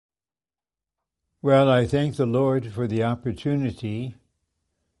Well, I thank the Lord for the opportunity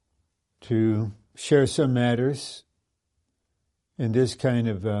to share some matters in this kind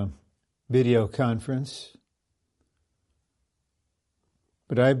of video conference.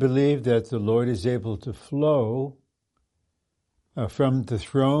 But I believe that the Lord is able to flow from the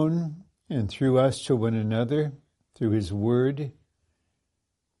throne and through us to one another, through His Word,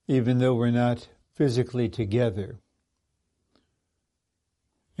 even though we're not physically together.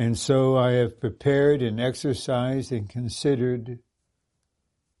 And so I have prepared and exercised and considered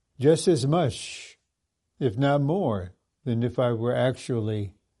just as much, if not more, than if I were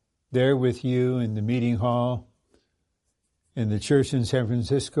actually there with you in the meeting hall, in the church in San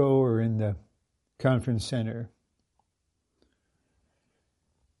Francisco, or in the conference center.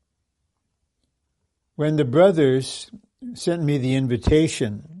 When the brothers sent me the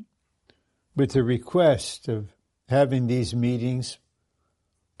invitation with the request of having these meetings,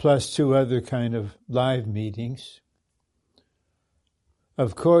 plus 2 other kind of live meetings,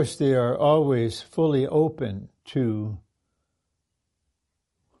 of course they are always fully open to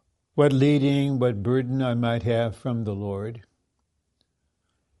what leading, what burden I might have from the Lord.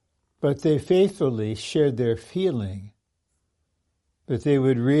 But they faithfully shared their feeling that they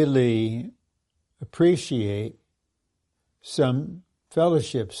would really appreciate some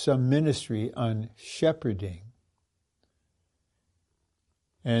fellowship, some ministry on shepherding.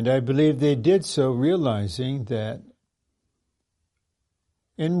 And I believe they did so realizing that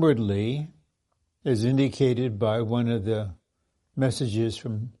inwardly, as indicated by one of the messages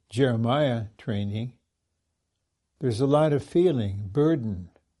from Jeremiah training, there's a lot of feeling, burden,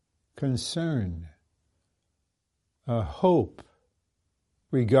 concern, hope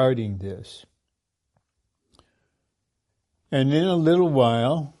regarding this. And in a little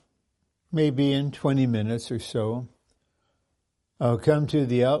while, maybe in 20 minutes or so, I'll come to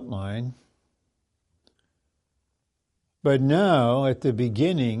the outline. But now, at the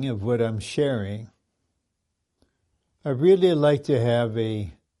beginning of what I'm sharing, I really like to have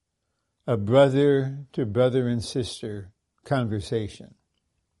a brother to brother and sister conversation.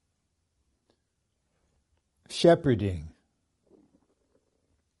 Shepherding.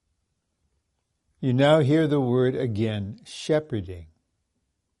 You now hear the word again, shepherding.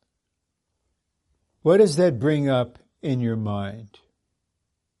 What does that bring up in your mind?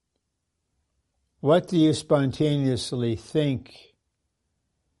 What do you spontaneously think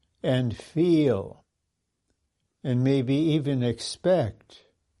and feel and maybe even expect?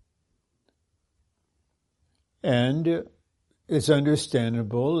 And it's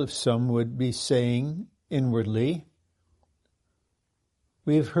understandable if some would be saying inwardly,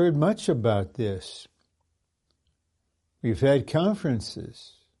 we've heard much about this. We've had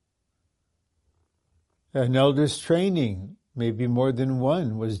conferences. An elders training, maybe more than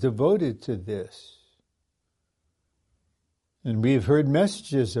one, was devoted to this. And we've heard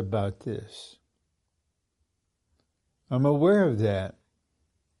messages about this. I'm aware of that.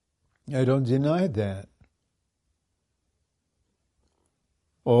 I don't deny that.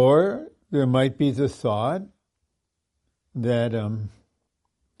 Or there might be the thought that,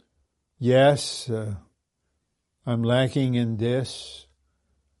 yes, I'm lacking in this,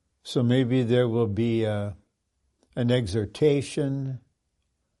 so maybe there will be an exhortation,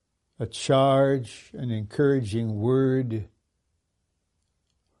 a charge, an encouraging word,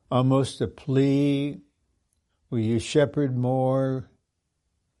 almost a plea. Will you shepherd more?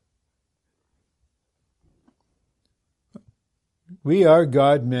 We are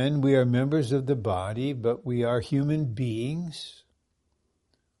God men, we are members of the body, but we are human beings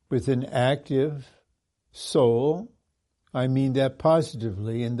with an active soul. I mean that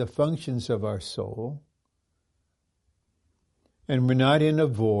positively in the functions of our soul. And we're not in a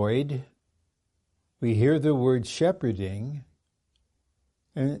void. We hear the word shepherding,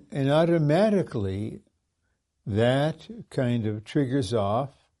 and automatically that kind of triggers off,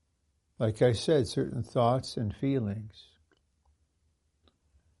 like I said, certain thoughts and feelings.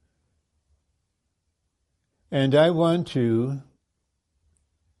 And I want to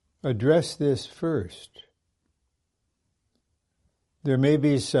address this first. There may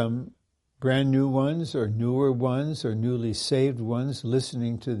be some brand new ones or newer ones or newly saved ones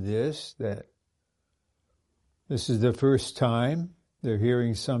listening to this, that this is the first time they're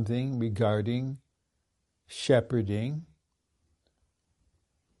hearing something regarding shepherding.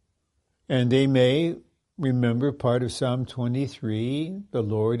 And they may remember part of Psalm 23, the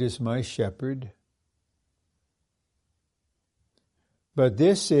Lord is my shepherd. But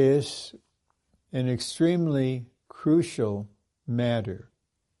this is an extremely crucial matter.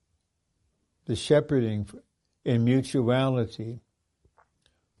 The shepherding in mutuality.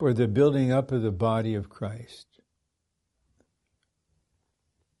 for the building up of the body of Christ.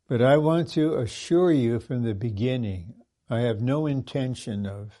 But I want to assure you from the beginning, I have no intention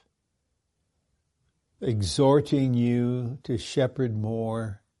of exhorting you to shepherd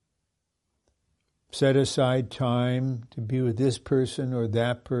more, set aside time to be with this person or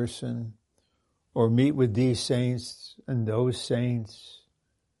that person, or meet with these saints and those saints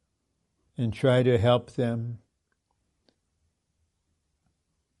and try to help them.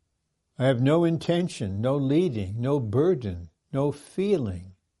 I have no intention, no leading, no burden, no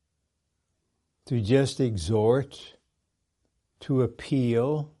feeling to just exhort, to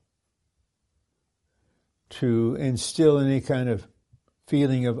appeal, to instill any kind of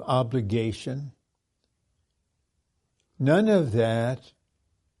feeling of obligation. None of that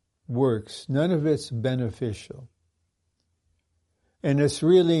works. None of it's beneficial. And it's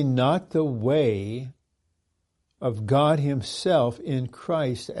really not the way of God Himself in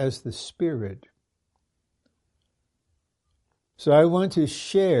Christ as the Spirit. So I want to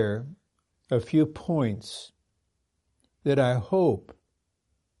share a few points that I hope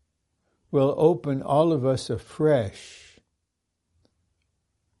will open all of us afresh,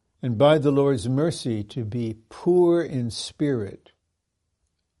 and by the Lord's mercy to be poor in spirit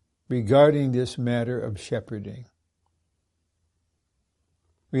regarding this matter of shepherding.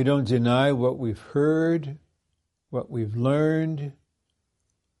 We don't deny what we've heard, what we've learned,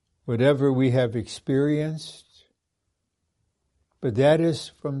 whatever we have experienced, but that is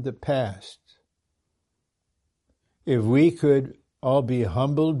from the past. If we could all be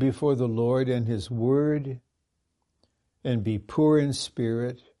humbled before the Lord and His Word and be poor in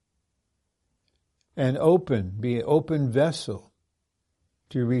spirit and be an open vessel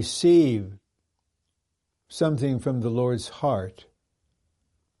to receive something from the Lord's heart,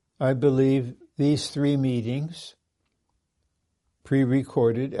 I believe these 3 meetings,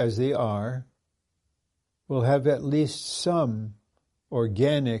 pre-recorded as they are, will have at least some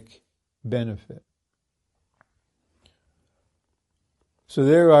organic benefit. So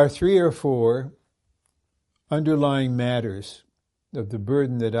there are 3 or 4 underlying matters of the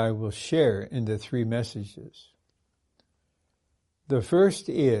burden that I will share in the 3 messages. The first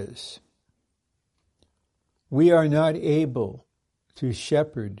is, we are not able to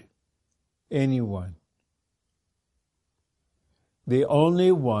shepherd anyone. The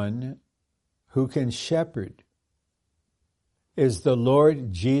only one who can shepherd is the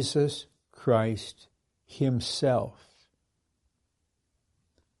Lord Jesus Christ Himself.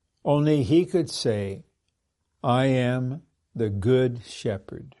 Only He could say, I am the good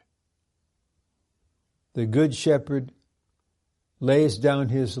shepherd. The good shepherd lays down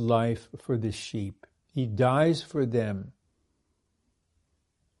his life for the sheep. He dies for them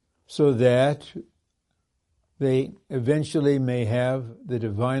so that they eventually may have the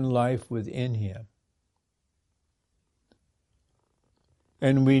divine life within him.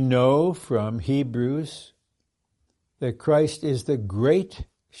 And we know from Hebrews that Christ is the great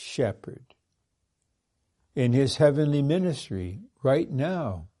shepherd in His heavenly ministry right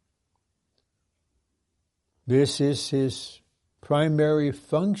now. This is His primary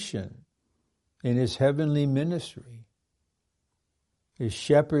function in His heavenly ministry, is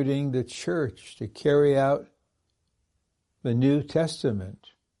shepherding the church to carry out the New Testament.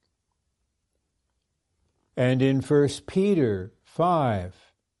 And in 1 Peter 5,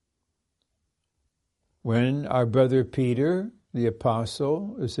 when our brother Peter, the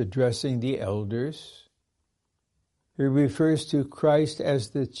apostle, is addressing the elders, he refers to Christ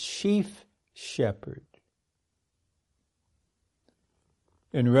as the chief shepherd.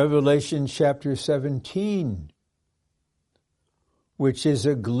 In Revelation chapter 17, which is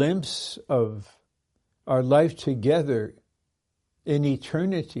a glimpse of our life together in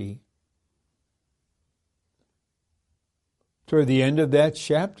eternity, toward the end of that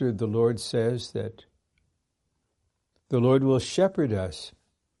chapter, the Lord says that the Lord will shepherd us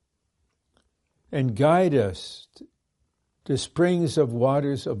and guide us to springs of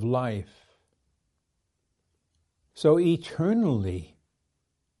waters of life. So eternally,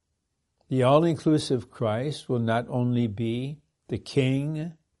 the all-inclusive Christ will not only be the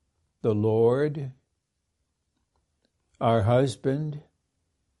King, the Lord, our husband,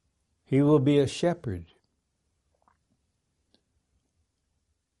 He will be a shepherd.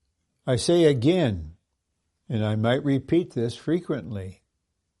 I say again, and I might repeat this frequently,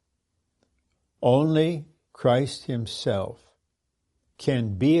 only Christ Himself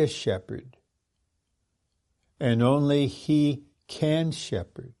can be a shepherd, and only He can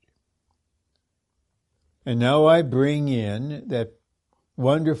shepherd. And now I bring in that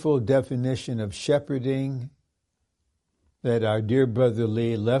wonderful definition of shepherding that our dear Brother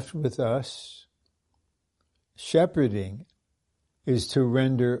Lee left with us. Shepherding is to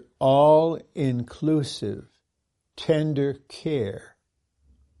render all-inclusive, tender care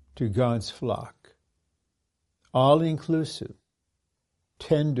to God's flock. All-inclusive,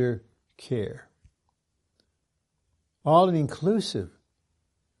 tender care. All-inclusive.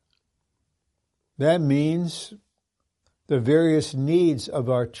 That means the various needs of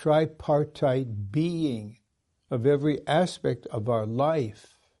our tripartite being, of every aspect of our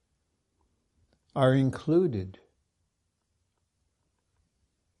life, are included.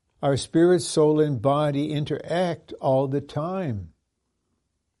 Our spirit, soul, and body interact all the time.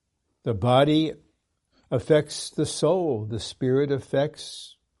 The body affects the soul. The spirit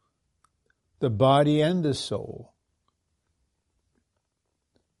affects the body and the soul.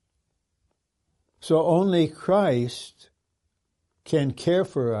 So only Christ can care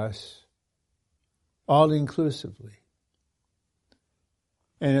for us all-inclusively.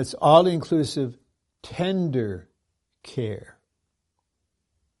 And it's all-inclusive, tender care.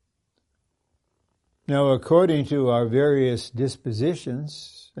 Now, according to our various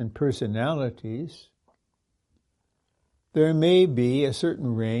dispositions and personalities, there may be a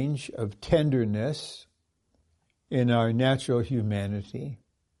certain range of tenderness in our natural humanity,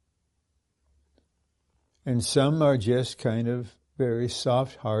 and some are just kind of very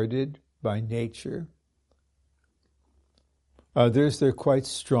soft-hearted by nature. Others, they're quite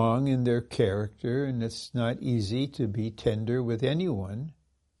strong in their character, and it's not easy to be tender with anyone.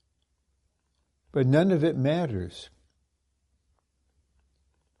 But none of it matters.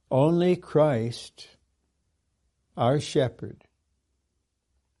 Only Christ, our shepherd,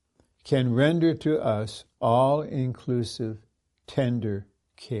 can render to us all-inclusive, tender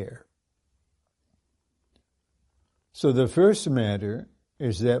care. So the first matter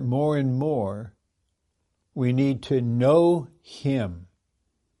is that more and more we need to know Him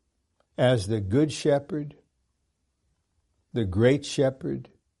as the Good Shepherd, the Great Shepherd,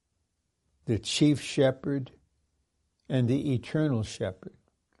 the Chief Shepherd, and the Eternal Shepherd.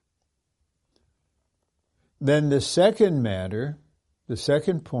 Then the second matter, the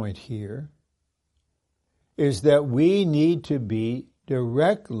second point here, is that we need to be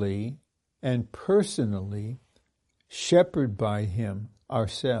directly and personally shepherded by Him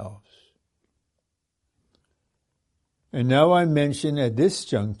ourselves. And now I mention at this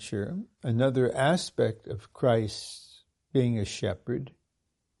juncture another aspect of Christ being a shepherd,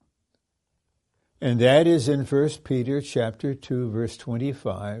 and that is in 1 Peter chapter 2, verse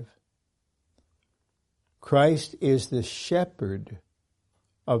 25. Christ is the shepherd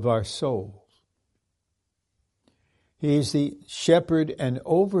of our souls. He is the shepherd and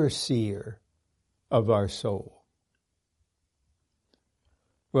overseer of our soul.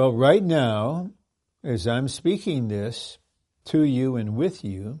 Well, right now, as I'm speaking this to you and with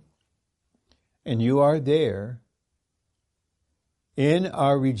you, and you are there, in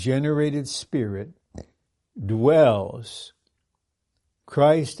our regenerated spirit dwells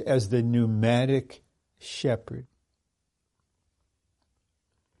Christ as the pneumatic shepherd.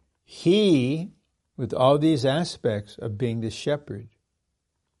 He, with all these aspects of being the shepherd,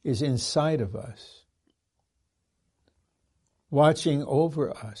 is inside of us, watching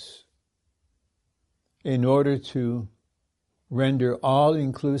over us in order to render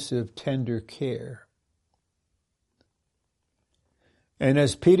all-inclusive, tender care. And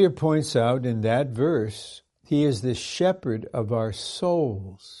as Peter points out in that verse, He is the shepherd of our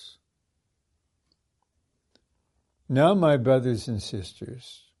souls. Now, my brothers and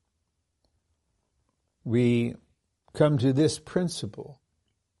sisters, we come to this principle.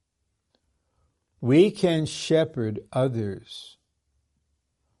 We can shepherd others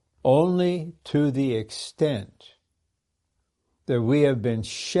only to the extent that we have been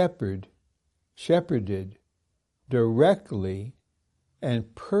shepherded directly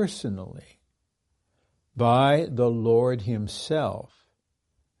and personally by the Lord Himself,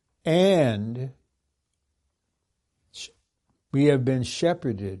 and we have been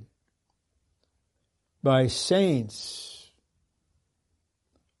shepherded by saints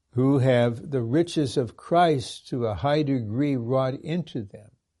who have the riches of Christ to a high degree wrought into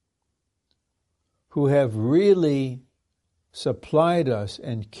them, who have really supplied us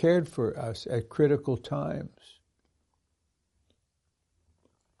and cared for us at critical times.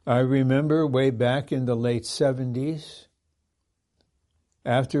 I remember way back in the late 70s,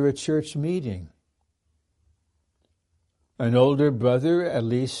 after a church meeting, an older brother, at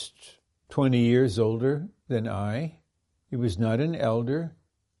least 20 years older than I, he was not an elder,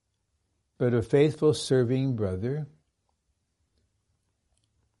 but a faithful serving brother.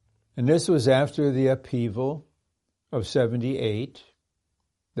 And this was after the upheaval of 78,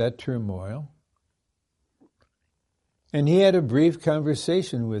 that turmoil. And he had a brief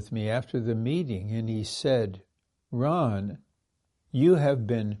conversation with me after the meeting, and he said, "Ron, you have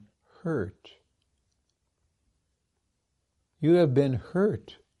been hurt. You have been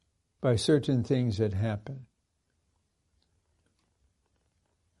hurt by certain things that happen."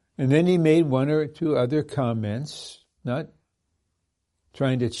 And then he made one or two other comments, not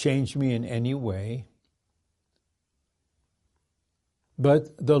trying to change me in any way.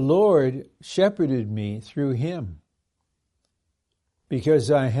 But the Lord shepherded me through him, because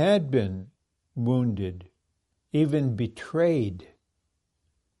I had been wounded, even betrayed.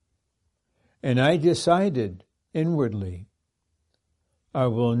 And I decided inwardly, I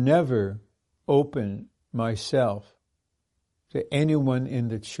will never open myself to anyone in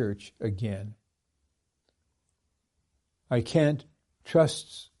the church again. I can't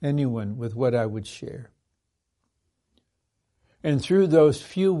trust anyone with what I would share. And through those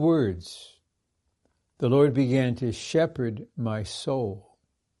few words, the Lord began to shepherd my soul,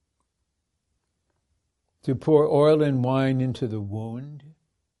 to pour oil and wine into the wound,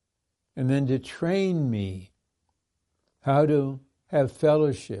 and then to train me how to have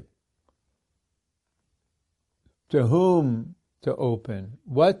fellowship, to whom to open,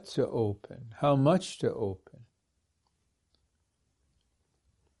 what to open, how much to open.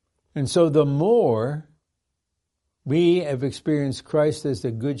 And so the more we have experienced Christ as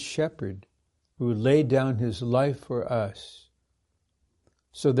the Good Shepherd who laid down his life for us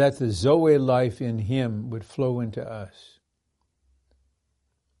so that the Zoe life in him would flow into us.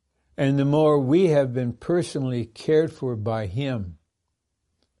 And the more we have been personally cared for by him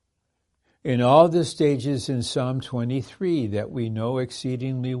in all the stages in Psalm 23 that we know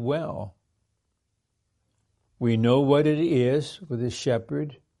exceedingly well. We know what it is for the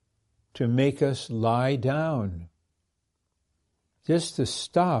shepherd to make us lie down, just to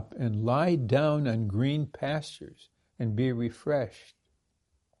stop and lie down on green pastures and be refreshed.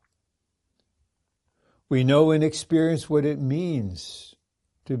 We know and experience what it means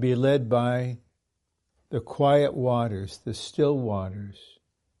to be led by the quiet waters, the still waters.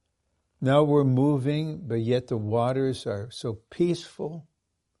 Now we're moving, but yet the waters are so peaceful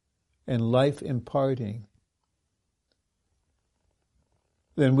and life-imparting.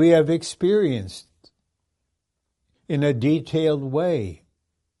 Then we have experienced in a detailed way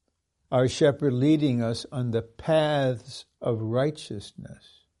our shepherd leading us on the paths of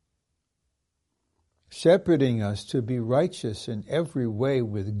righteousness, shepherding us to be righteous in every way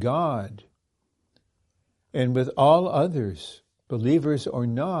with God and with all others, believers or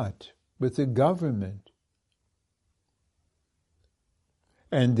not, with the government.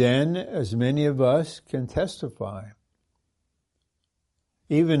 And then, as many of us can testify,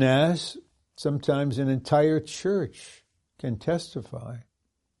 even as sometimes an entire church can testify,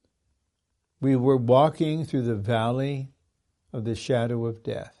 we were walking through the valley of the shadow of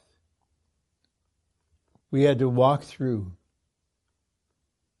death. We had to walk through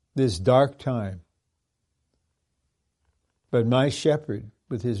this dark time. But my shepherd,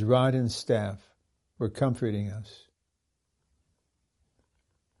 with his rod and staff, were comforting us.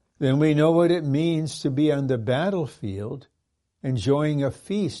 Then we know what it means to be on the battlefield, enjoying a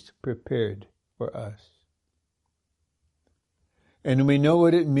feast prepared for us. And we know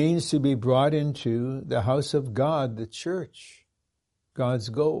what it means to be brought into the house of God, the church, God's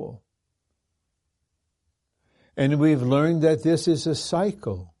goal. And we've learned that this is a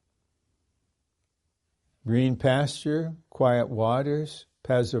cycle. Green pasture, quiet waters,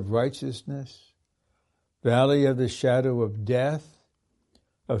 paths of righteousness, valley of the shadow of death,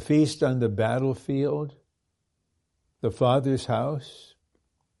 a feast on the battlefield, the Father's house.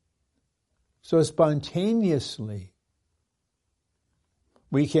 So spontaneously,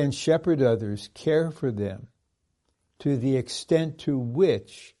 we can shepherd others, care for them, to the extent to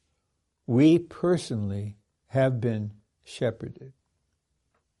which we personally have been shepherded.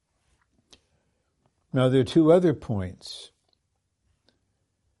 Now, there are two other points.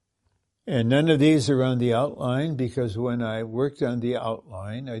 And none of these are on the outline, because when I worked on the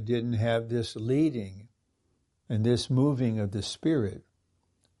outline, I didn't have this leading and this moving of the Spirit.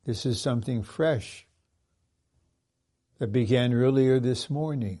 This is something fresh that began earlier this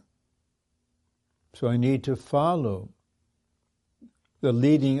morning. So I need to follow the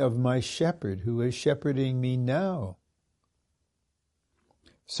leading of my shepherd, who is shepherding me now.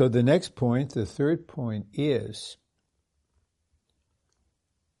 So the next point, the third point, is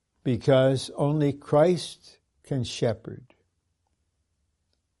because only Christ can shepherd.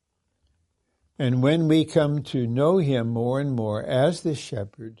 And when we come to know him more and more as the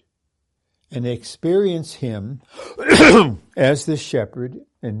shepherd, and experience him as the shepherd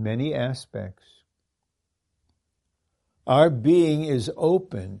in many aspects. Our being is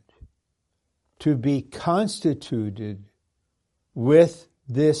opened to be constituted with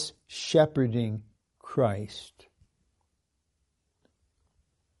this shepherding Christ.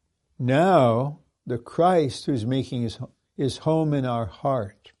 Now, the Christ who's making his home in our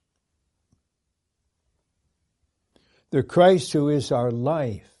heart, the Christ who is our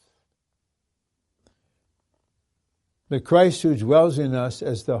life, the Christ who dwells in us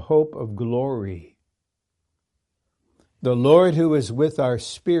as the hope of glory, the Lord who is with our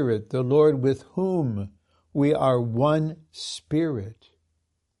spirit, the Lord with whom we are one spirit.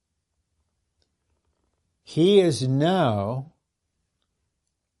 He is now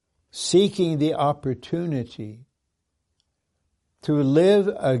seeking the opportunity to live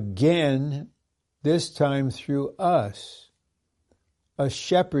again, this time through us, a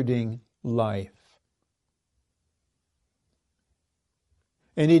shepherding life.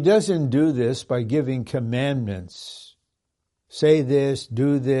 And he doesn't do this by giving commandments. Say this,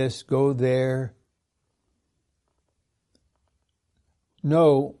 do this, go there.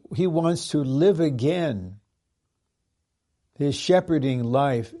 No, he wants to live again his shepherding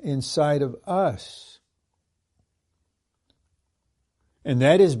life inside of us. And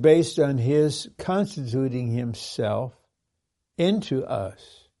that is based on his constituting himself into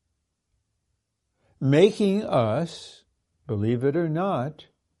us, making us, believe it or not,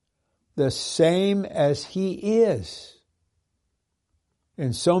 the same as he is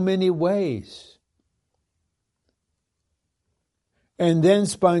in so many ways. And then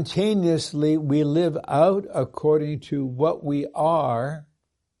spontaneously we live out according to what we are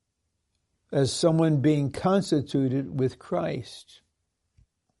as someone being constituted with Christ.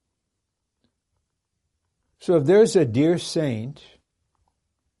 So if there's a dear saint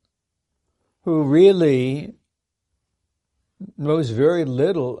who really knows very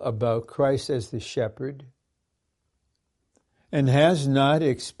little about Christ as the shepherd and has not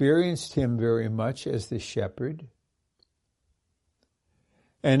experienced him very much as the shepherd,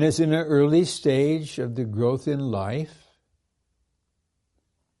 and is in an early stage of the growth in life,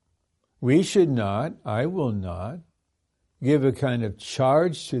 we should not, I will not, give a kind of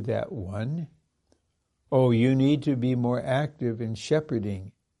charge to that one. Oh, you need to be more active in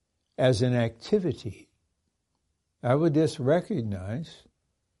shepherding as an activity. I would just recognize,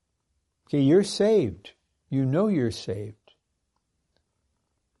 okay, you're saved. You know you're saved.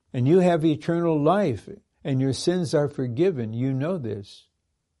 And you have eternal life, and your sins are forgiven. You know this.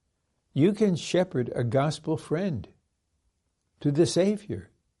 You can shepherd a gospel friend to the Savior.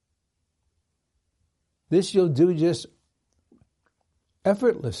 This you'll do just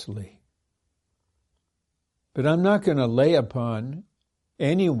effortlessly. But I'm not going to lay upon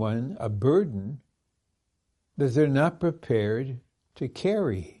anyone a burden that they're not prepared to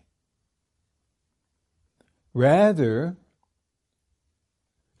carry. Rather,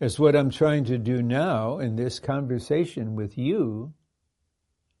 as what I'm trying to do now in this conversation with you,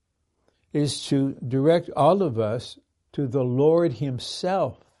 is to direct all of us to the Lord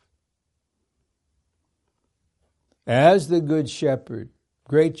himself as the good shepherd,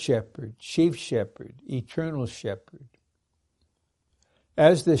 great shepherd, chief shepherd, eternal shepherd,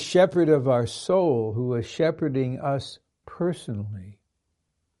 as the shepherd of our soul who is shepherding us personally,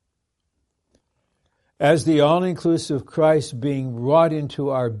 as the all-inclusive Christ being wrought into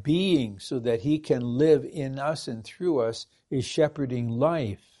our being so that he can live in us and through us is shepherding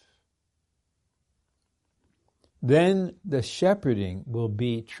life. Then the shepherding will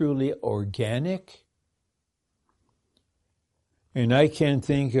be truly organic. And I can't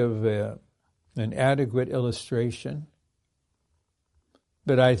think of an adequate illustration,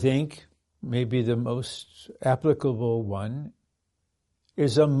 but I think maybe the most applicable one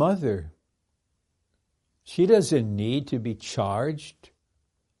is a mother. She doesn't need to be charged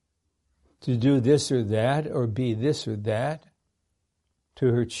to do this or that or be this or that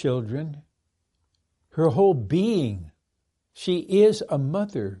to her children. Her whole being, she is a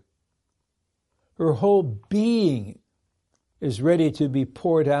mother. Her whole being is ready to be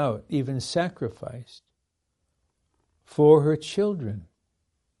poured out, even sacrificed, for her children.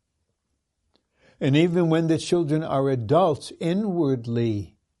 And even when the children are adults,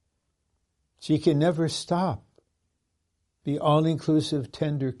 inwardly, she can never stop the all-inclusive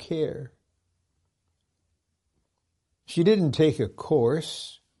tender care. She didn't take a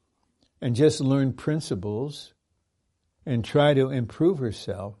course and just learn principles and try to improve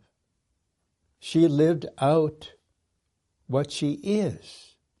herself. She lived out what she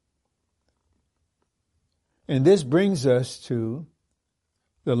is. And this brings us to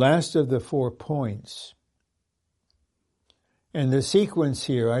the last of the 4 points. And the sequence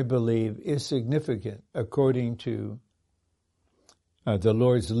here, I believe, is significant according to the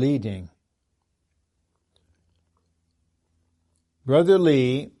Lord's leading. Brother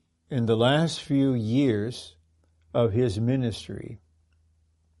Lee, in the last few years of his ministry,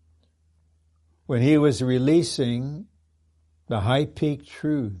 when he was releasing the high peak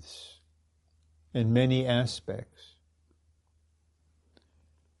truths in many aspects,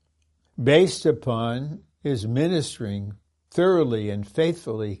 based upon his ministering thoroughly and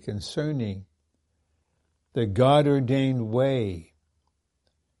faithfully concerning the God-ordained way,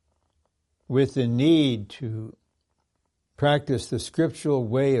 with the need to practice the scriptural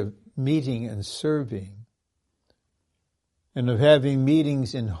way of meeting and serving, and of having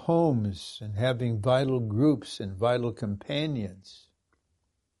meetings in homes and having vital groups and vital companions.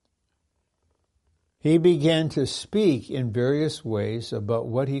 He began to speak in various ways about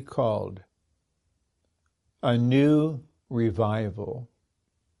what he called a new revival.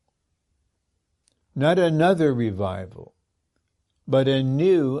 Not another revival, but a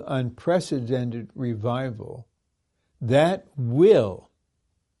new, unprecedented revival that will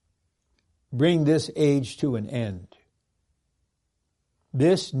bring this age to an end.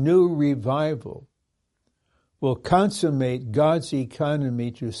 This new revival will consummate God's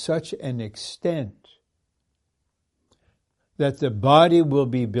economy to such an extent that the body will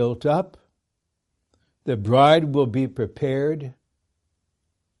be built up, the bride will be prepared,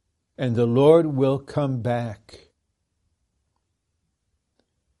 and the Lord will come back.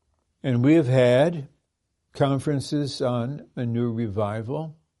 And we have had conferences on a new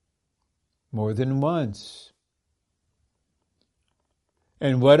revival more than once.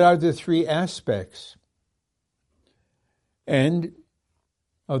 And what are the 3 aspects? And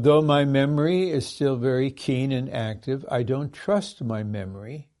although my memory is still very keen and active, I don't trust my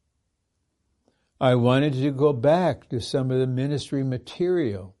memory. I wanted to go back to some of the ministry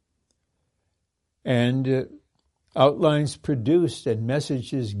material and outlines produced and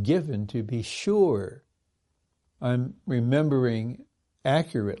messages given to be sure I'm remembering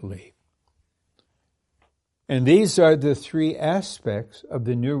accurately. And these are the 3 aspects of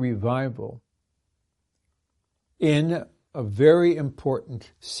the new revival in a very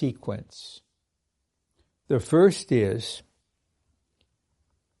important sequence. The first is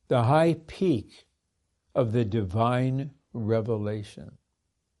the high peak of the divine revelation.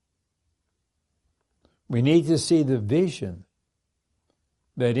 We need to see the vision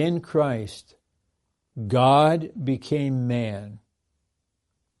that in Christ, God became man,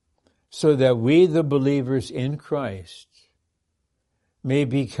 so that we, the believers in Christ, may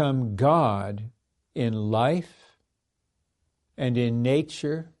become God in life and in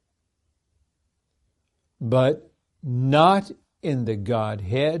nature, but not in the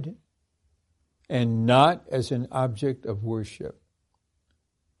Godhead and not as an object of worship.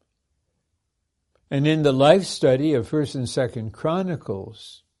 And in the life study of 1st and 2nd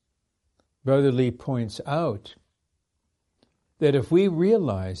Chronicles, Brother Lee points out that if we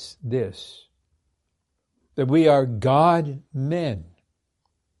realize this, that we are God men,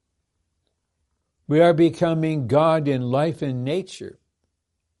 we are becoming God in life and nature,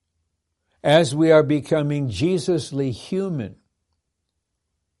 as we are becoming Jesusly human.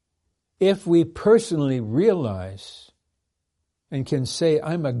 If we personally realize and can say,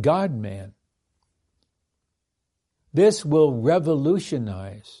 I'm a God man, this will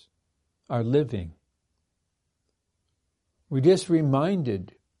revolutionize our living. We just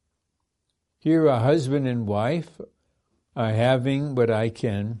reminded, here a husband and wife are having what I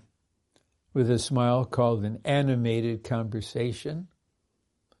can, with a smile, called an animated conversation.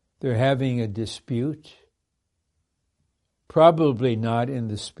 They're having a dispute, probably not in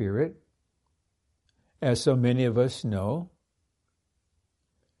the spirit, as so many of us know.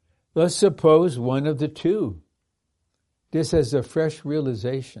 Let's suppose one of the two just has a fresh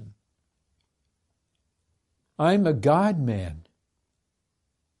realization. I'm a God man.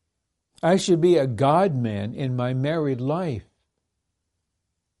 I should be a God man in my married life.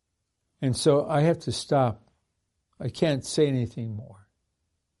 And so I have to stop. I can't say anything more.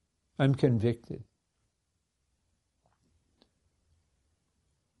 I'm convicted.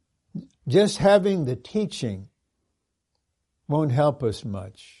 Just having the teaching won't help us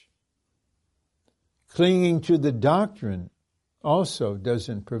much. Clinging to the doctrine also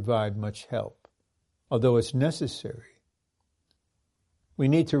doesn't provide much help, although it's necessary. We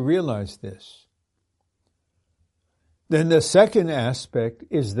need to realize this. Then the second aspect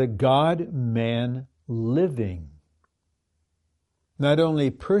is the God-man living. Not only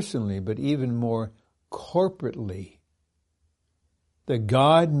personally, but even more corporately. the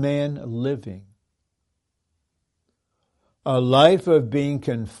God-man living. A life of being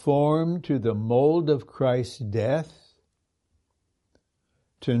conformed to the mold of Christ's death,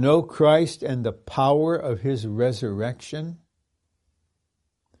 to know Christ and the power of his resurrection,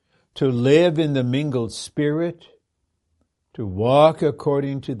 to live in the mingled Spirit, to walk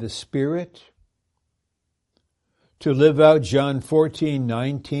according to the Spirit, to live out John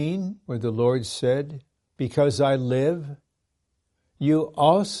 14:19, where the Lord said, "Because I live, you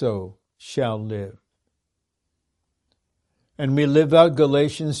also shall live." And we live out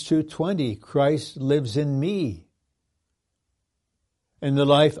Galatians 2:20, "Christ lives in me. In the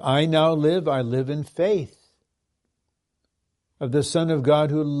life I now live, I live in faith of the Son of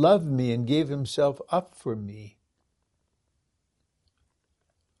God who loved me and gave himself up for me."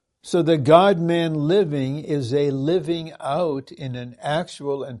 So the God-man living is a living out in an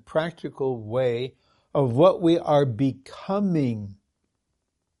actual and practical way of what we are becoming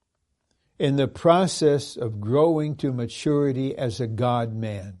in the process of growing to maturity as a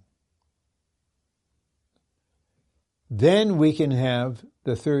God-man. Then we can have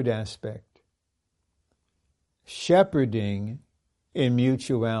the third aspect, shepherding in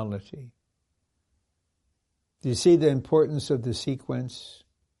mutuality. Do you see the importance of the sequence?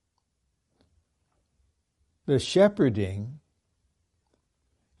 The shepherding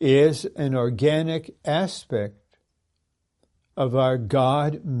is an organic aspect of our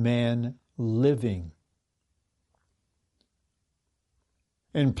God-man living.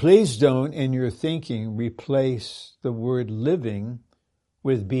 And please don't, in your thinking, replace the word living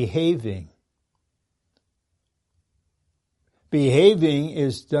with behaving. Behaving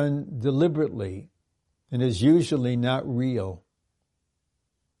is done deliberately and is usually not real.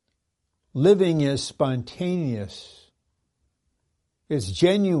 Living is spontaneous. It's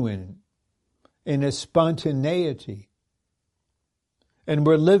genuine in its spontaneity. And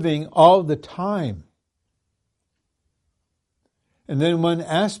we're living all the time. And then one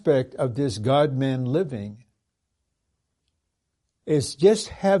aspect of this God-man living is just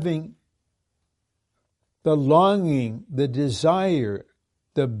having the longing, the desire,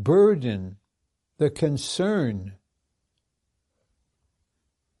 the burden, the concern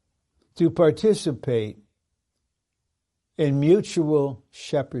to participate in mutual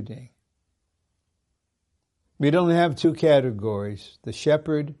shepherding. We don't have two categories. The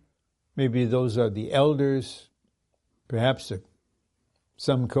shepherd, maybe those are the elders, perhaps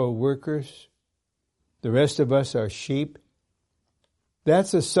some co-workers. The rest of us are sheep.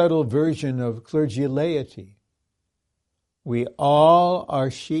 That's a subtle version of clergy laity. We all are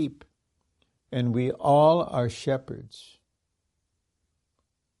sheep, and we all are shepherds.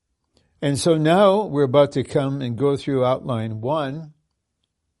 And so now we're about to come and go through outline 1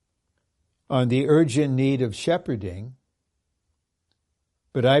 on the urgent need of shepherding.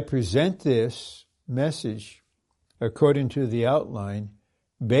 But I present this message according to the outline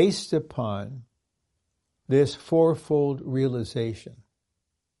based upon this fourfold realization.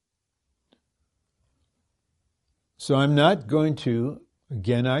 So I'm not going to,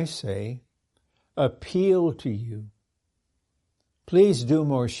 again I say, appeal to you. Please do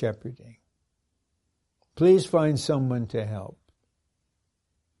more shepherding. Please find someone to help.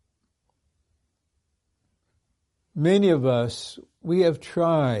 Many of us, we have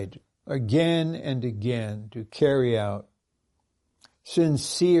tried again and again to carry out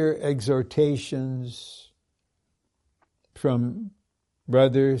sincere exhortations from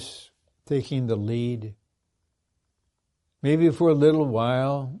brothers taking the lead. Maybe for a little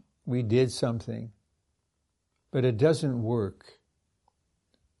while we did something, but it doesn't work.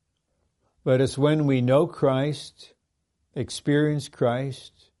 But it's when we know Christ, experience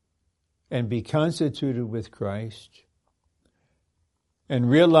Christ, and be constituted with Christ, and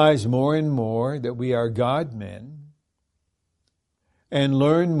realize more and more that we are God-men, and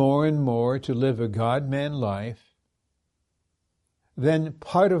learn more and more to live a God-man life, then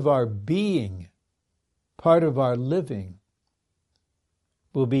part of our being, part of our living,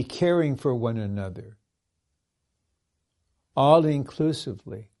 will be caring for one another, all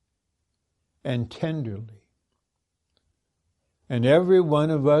inclusively and tenderly. And every one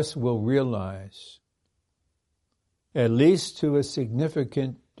of us will realize, at least to a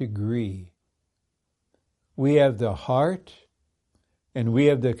significant degree, we have the heart and we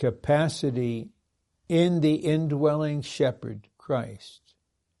have the capacity in the indwelling shepherd, Christ.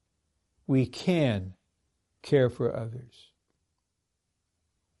 We can care for others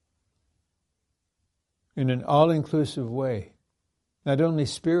in an all-inclusive way, not only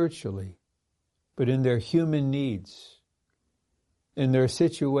spiritually, but in their human needs, in their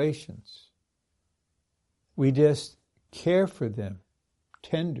situations. We just care for them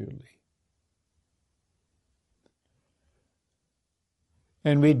tenderly.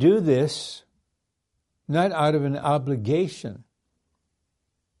 And we do this not out of an obligation.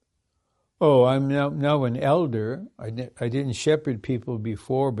 Oh, I'm now an elder. I didn't shepherd people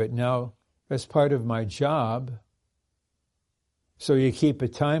before, but now that's part of my job. So you keep a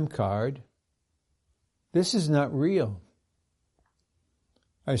time card. This is not real.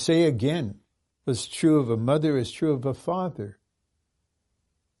 I say again, what's true of a mother is true of a father.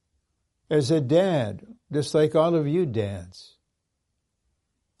 As a dad, just like all of you dads,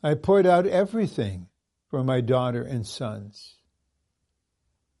 I poured out everything for my daughter and sons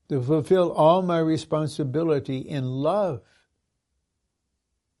to fulfill all my responsibility in love,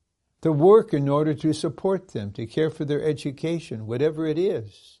 to work in order to support them, to care for their education, whatever it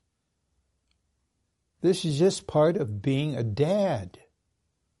is. This is just part of being a dad.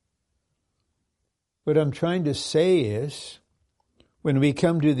 What I'm trying to say is, when we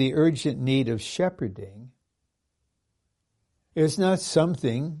come to the urgent need of shepherding, it's not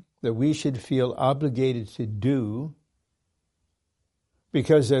something that we should feel obligated to do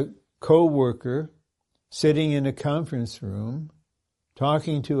because a co-worker sitting in a conference room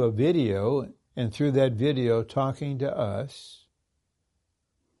talking to a video and through that video talking to us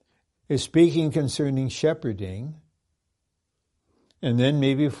is speaking concerning shepherding, and then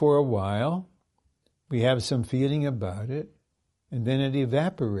maybe for a while we have some feeling about it, and then it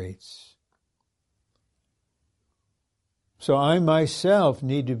evaporates. So I myself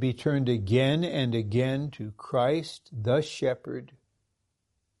need to be turned again and again to Christ, the shepherd,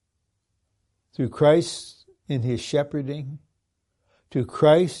 to Christ in his shepherding, to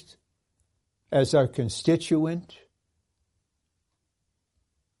Christ as our constituent,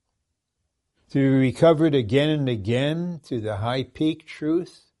 to be recovered again and again to the high peak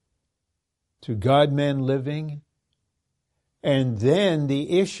truth, to God-man living, and then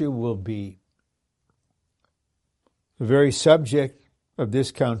the issue will be the very subject of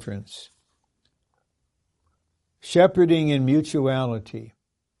this conference, shepherding in mutuality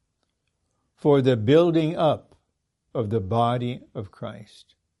for the building up of the body of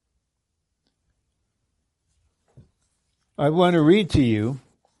Christ. I want to read to you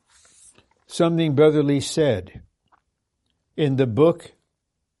something Brother Lee said in the book,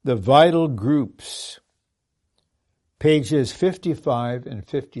 The Vital Groups, pages 55 and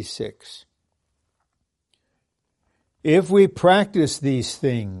 56. If we practice these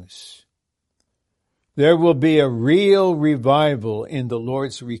things, there will be a real revival in the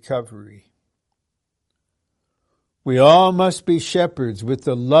Lord's recovery. We all must be shepherds with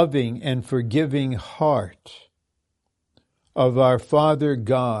the loving and forgiving heart of our Father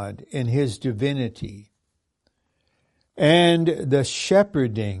God in his divinity, and the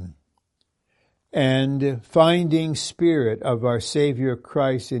shepherding and finding spirit of our Savior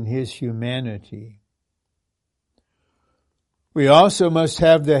Christ in his humanity. We also must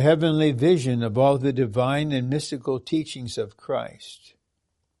have the heavenly vision of all the divine and mystical teachings of Christ.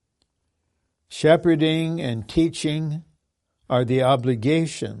 Shepherding and teaching are the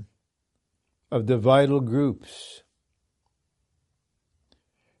obligation of the vital groups,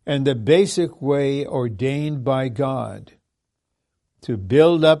 and the basic way ordained by God to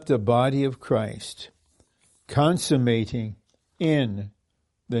build up the body of Christ, consummating in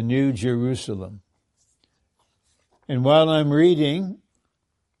the New Jerusalem. And while I'm reading,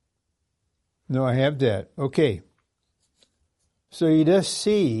 no, I have that. Okay. So you just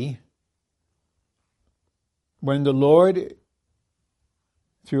see when the Lord,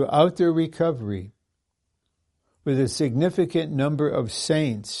 throughout their recovery, with a significant number of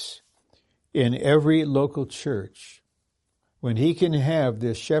saints in every local church, when he can have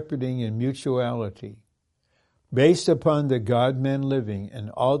this shepherding and mutuality based upon the God-man living and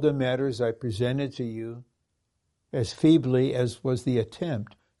all the matters I presented to you as feebly as was the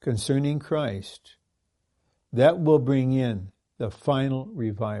attempt concerning Christ, that will bring in the final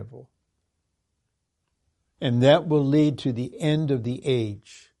revival. And that will lead to the end of the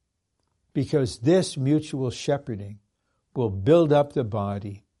age, because this mutual shepherding will build up the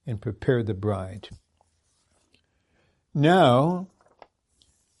body and prepare the bride. Now,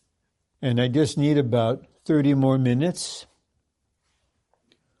 and I just need about 30 more minutes,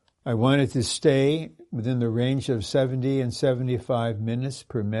 I wanted to stay within the range of 70 and 75 minutes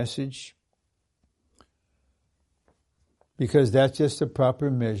per message, because that's just a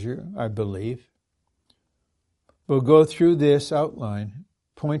proper measure, I believe. We'll go through this outline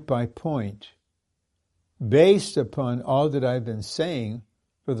point by point, based upon all that I've been saying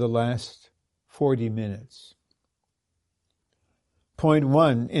for the last 40 minutes. Point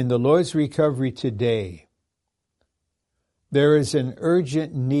 1, in the Lord's recovery today, there is an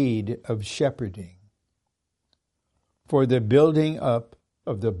urgent need of shepherding for the building up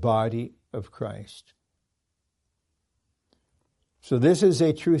of the body of Christ. So this is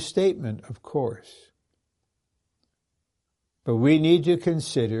a true statement, of course. But we need to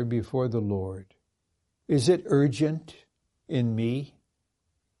consider before the Lord, is it urgent in me?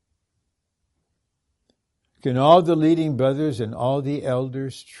 Can all the leading brothers and all the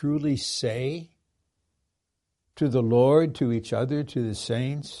elders truly say to the Lord, to each other, to the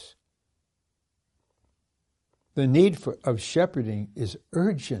saints, the need of shepherding is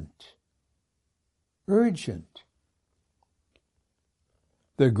urgent. Urgent.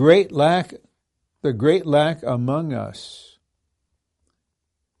 The great lack among us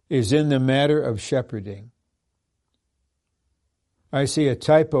is in the matter of shepherding. I see a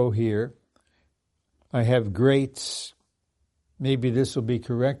typo here. I have greats. Maybe this will be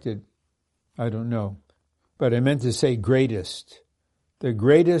corrected. I don't know. But I meant to say greatest. The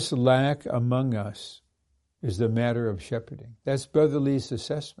greatest lack among us is the matter of shepherding. That's Brother Lee's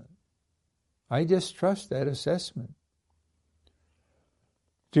assessment. I just trust that assessment.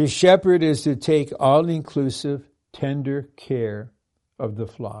 To shepherd is to take all-inclusive, tender care of the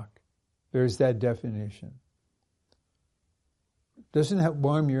flock. There's that definition. Doesn't that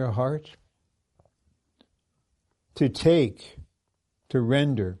warm your heart? To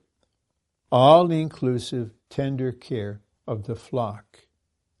render all-inclusive, tender care of the flock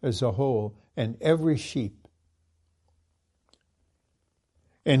as a whole and every sheep.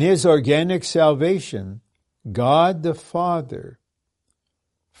 In His organic salvation, God the Father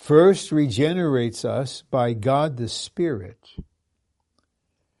first regenerates us by God the Spirit,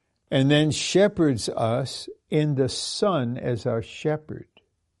 and then shepherds us in the Son as our shepherd,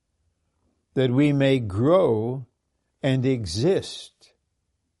 that we may grow and exist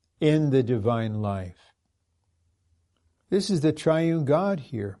in the divine life. This is the triune God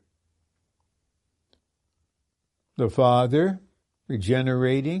here. The Father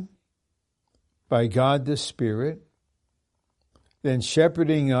regenerating by God the Spirit, then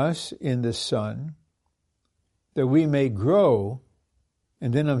shepherding us in the Son, that we may grow,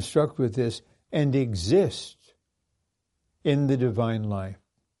 and then I'm struck with this, and exist in the divine life.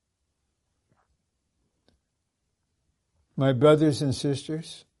 My brothers and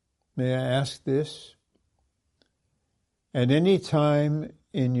sisters, may I ask this? At any time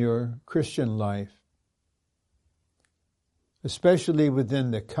in your Christian life, especially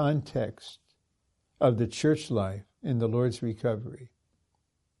within the context of the church life in the Lord's recovery,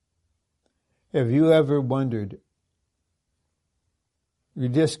 have you ever wondered, you're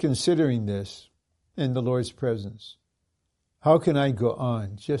just considering this in the Lord's presence, how can I go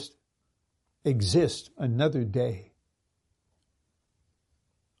on, just exist another day?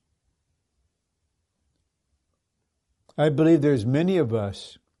 I believe there's many of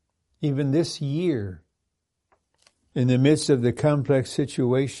us, even this year, in the midst of the complex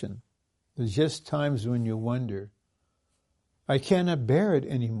situation, there's just times when you wonder, I cannot bear it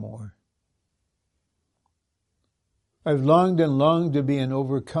anymore. I've longed and longed to be an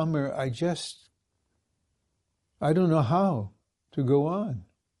overcomer. I don't know how to go on.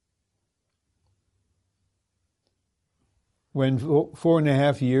 When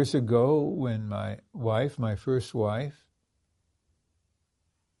 4.5 years ago, when my first wife,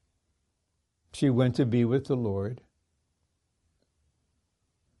 she went to be with the Lord,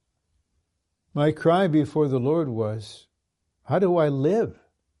 my cry before the Lord was, how do I live?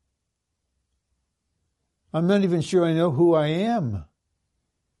 I'm not even sure I know who I am.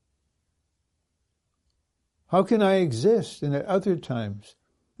 How can I exist? And at other times,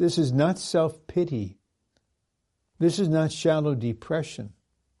 this is not self-pity. This is not shallow depression.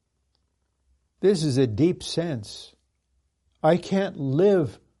 This is a deep sense. I can't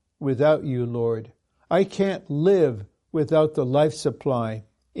live without you, Lord. I can't live without the life supply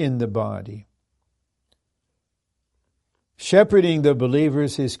in the body. Shepherding the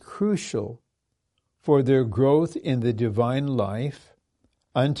believers is crucial for their growth in the divine life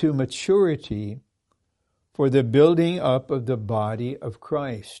unto maturity, for the building up of the body of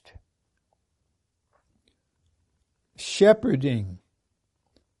Christ. Shepherding,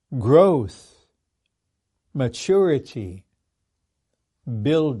 growth, maturity,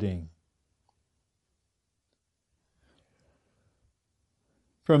 building.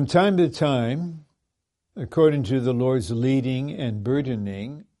 From time to time, according to the Lord's leading and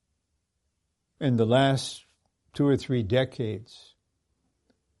burdening, in the last 2 or 3 decades,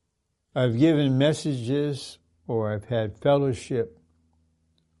 I've given messages or I've had fellowship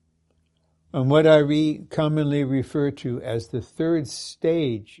on what I commonly refer to as the third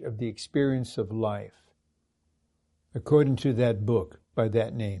stage of the experience of life, according to that book, by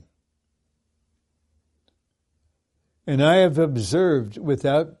that name. And I have observed,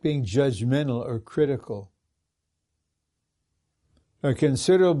 without being judgmental or critical, a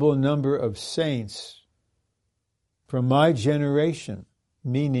considerable number of saints from my generation,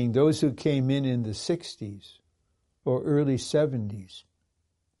 meaning those who came in the 60s or early 70s.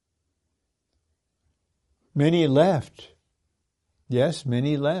 Many left. Yes,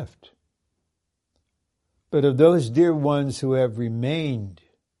 many left. But of those dear ones who have remained,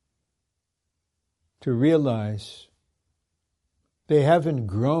 to realize they haven't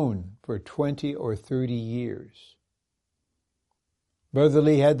grown for 20 or 30 years. Brother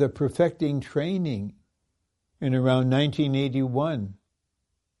Lee had the perfecting training in around 1981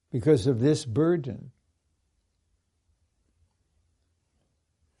 because of this burden.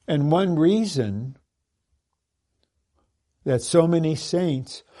 And one reason that so many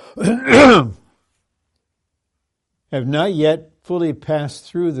saints have not yet fully passed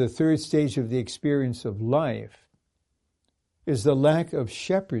through the third stage of the experience of life is the lack of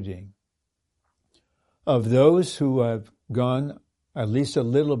shepherding of those who have gone at least a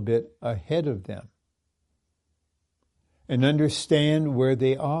little bit ahead of them and understand where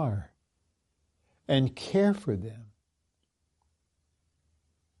they are and care for them.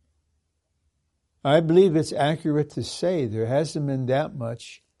 I believe it's accurate to say there hasn't been that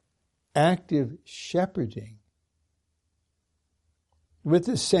much active shepherding with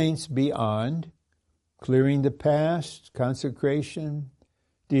the saints beyond clearing the past, consecration,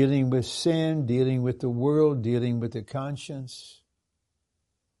 dealing with sin, dealing with the world, dealing with the conscience.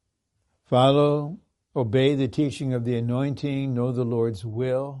 Follow, obey the teaching of the anointing, know the Lord's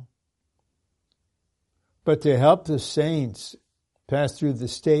will. But to help the saints pass through the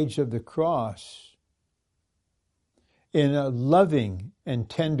stage of the cross in a loving and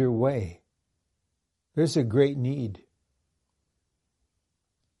tender way, there's a great need.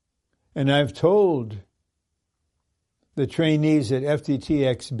 And I've told the trainees at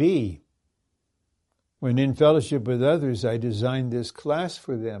FTTXB, when in fellowship with others, I designed this class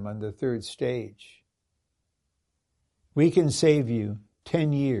for them on the third stage. We can save you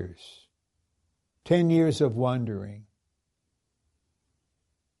 10 years. 10 years of wandering.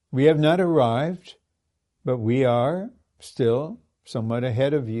 We have not arrived, but we are still somewhat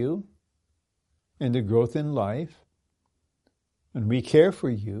ahead of you in the growth in life, and we care for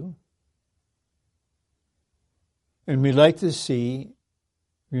you. And we like to see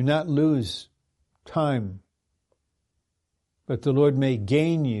you not lose time, but the Lord may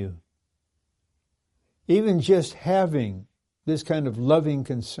gain you. Even just having this kind of loving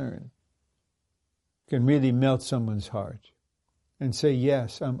concern can really melt someone's heart and say,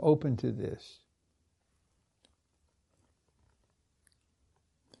 yes, I'm open to this.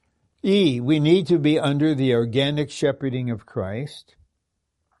 We need to be under the organic shepherding of Christ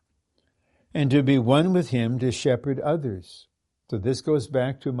and to be one with Him to shepherd others. So this goes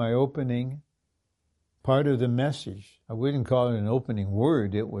back to my opening part of the message. I wouldn't call it an opening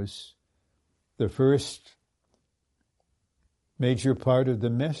word. It was the first major part of the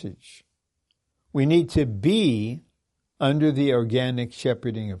message. We need to be under the organic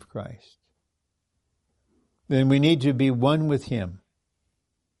shepherding of Christ. Then we need to be one with Him.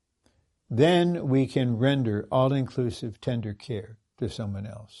 Then we can render all-inclusive tender care to someone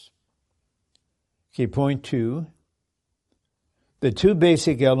else. Okay, point 2. The two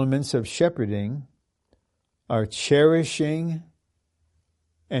basic elements of shepherding are cherishing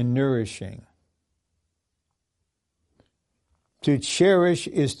and nourishing. To cherish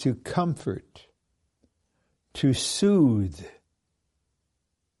is to comfort, to soothe,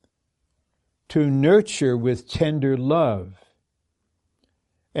 to nurture with tender love,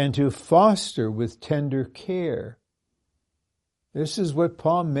 and to foster with tender care. This is what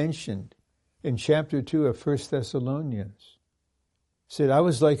Paul mentioned in chapter 2 of 1 Thessalonians. He said, I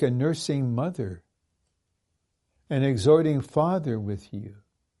was like a nursing mother, an exhorting father with you.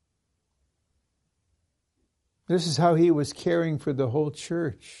 This is how he was caring for the whole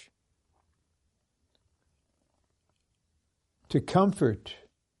church. To comfort,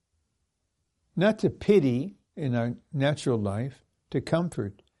 not to pity in our natural life, to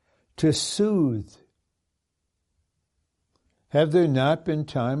comfort, to soothe. Have there not been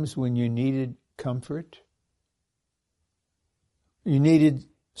times when you needed comfort? You needed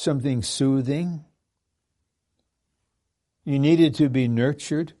something soothing? You needed to be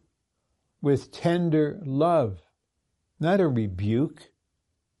nurtured with tender love, not a rebuke,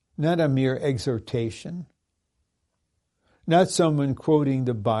 not a mere exhortation, not someone quoting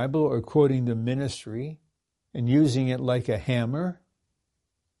the Bible or quoting the ministry and using it like a hammer,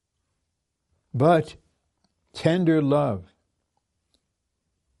 but tender love,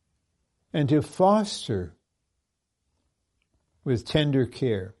 and to foster with tender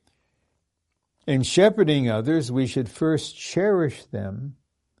care. In shepherding others, we should first cherish them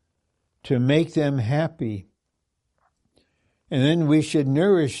to make them happy, and then we should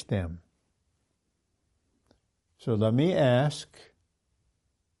nourish them. So let me ask,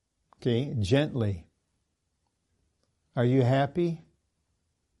 gently, are you happy?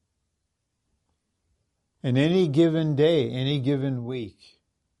 In any given day, any given week,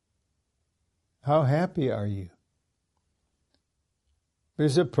 how happy are you?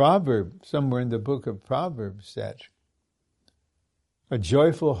 There's a proverb somewhere in the book of Proverbs that a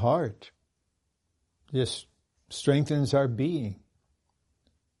joyful heart just strengthens our being.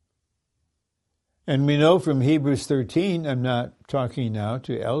 And we know from Hebrews 13, I'm not talking now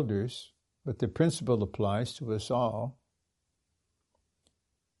to elders, but the principle applies to us all.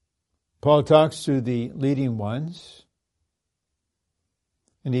 Paul talks to the leading ones,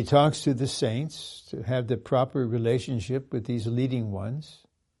 and he talks to the saints to have the proper relationship with these leading ones.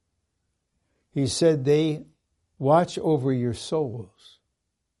 He said they watch over your souls.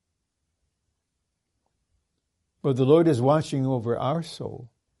 Well, the Lord is watching over our soul.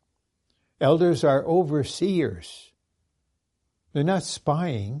 Elders are overseers. They're not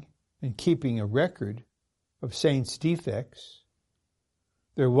spying and keeping a record of saints' defects.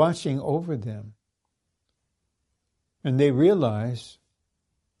 They're watching over them. And they realize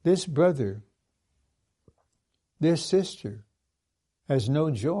this brother, this sister has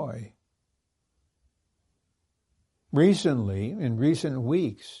no joy. Recently, in recent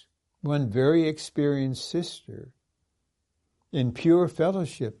weeks, one very experienced sister in pure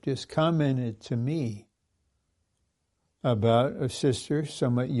fellowship just commented to me about a sister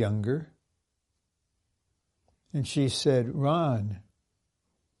somewhat younger. And she said, Ron,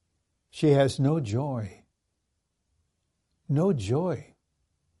 she has no joy. No joy.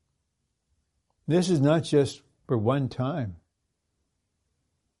 This is not just for one time.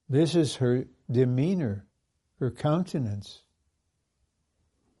 This is her demeanor, her countenance.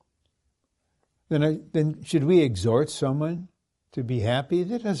 Then should we exhort someone to be happy?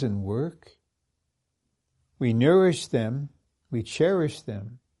 That doesn't work. We nourish them, we cherish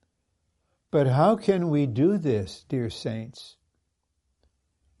them. But how can we do this, dear saints,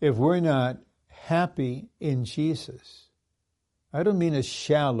 if we're not happy in Jesus? I don't mean a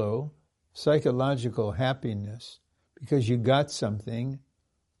shallow psychological happiness because you got something,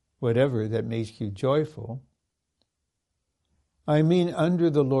 whatever, that makes you joyful. I mean under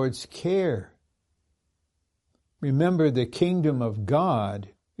the Lord's care. Remember, the kingdom of God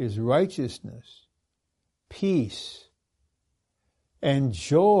is righteousness, peace, and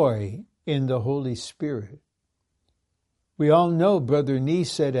joy in the Holy Spirit. We all know Brother Nee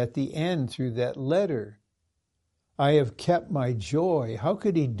said at the end through that letter, I have kept my joy. How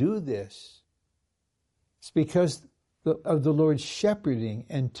could he do this? It's because of the Lord's shepherding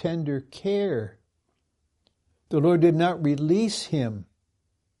and tender care. The Lord did not release him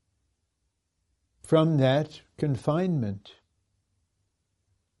from that confinement,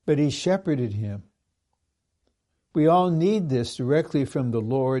 but he shepherded him. We all need this directly from the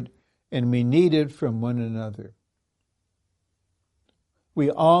Lord, and we need it from one another. We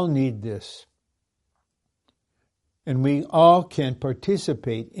all need this. And we all can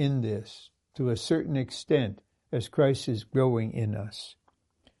participate in this to a certain extent as Christ is growing in us.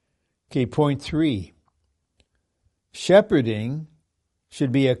 Okay, point 3. Shepherding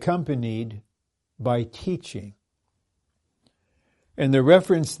should be accompanied by teaching. And the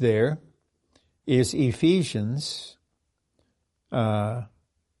reference there is Ephesians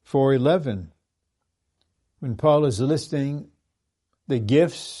 4:11, when Paul is listing the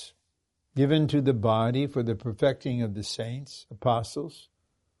gifts given to the body for the perfecting of the saints, apostles,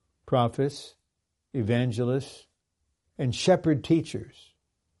 prophets, evangelists, and shepherd teachers.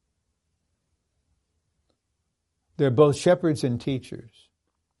 They're both shepherds and teachers.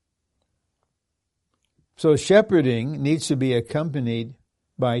 So shepherding needs to be accompanied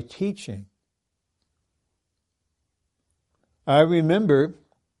by teaching. I remember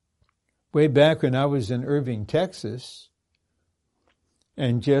way back when I was in Irving, Texas,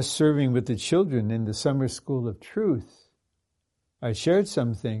 and just serving with the children in the Summer School of Truth, I shared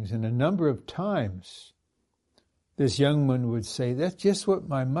some things, and a number of times this young one would say, that's just what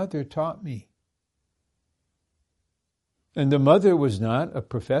my mother taught me. And the mother was not a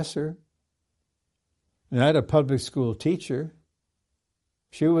professor, not a public school teacher.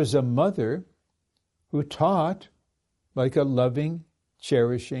 She was a mother who taught like a loving,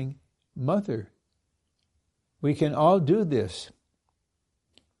 cherishing mother. We can all do this.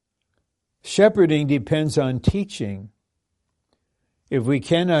 Shepherding depends on teaching. If we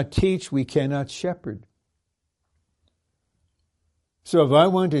cannot teach, we cannot shepherd. So if I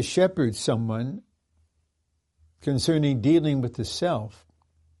want to shepherd someone concerning dealing with the self,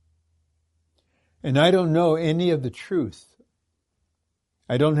 and I don't know any of the truth,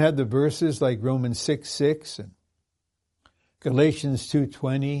 I don't have the verses like Romans 6:6 and Galatians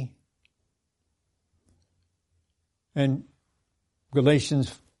 2:20 and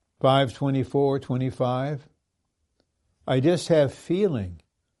Galatians 5:24-25. I just have feeling,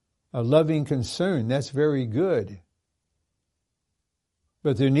 a loving concern. That's very good.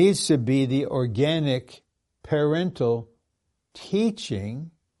 But there needs to be the organic parental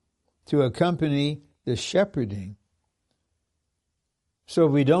teaching to accompany the shepherding. So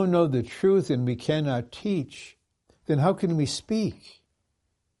if we don't know the truth and we cannot teach, then how can we speak?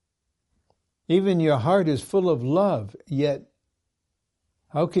 Even your heart is full of love, yet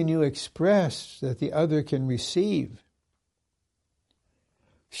how can you express that the other can receive?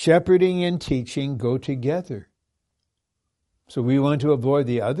 Shepherding and teaching go together. So we want to avoid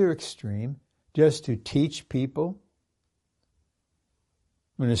the other extreme, just to teach people.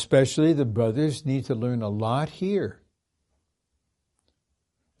 And especially the brothers need to learn a lot here.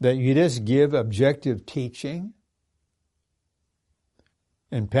 That you just give objective teaching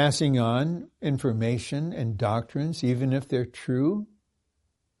and passing on information and doctrines, even if they're true.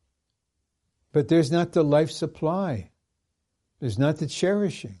 But there's not the life supply. There's not the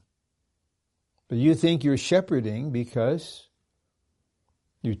cherishing. But you think you're shepherding because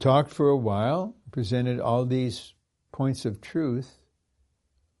you talked for a while, presented all these points of truth,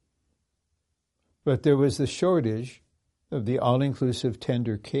 but there was the shortage of the all-inclusive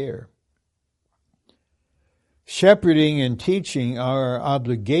tender care. Shepherding and teaching are our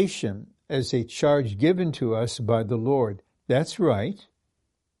obligation as a charge given to us by the Lord. That's right.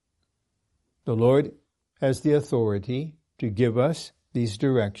 The Lord has the authority to give us these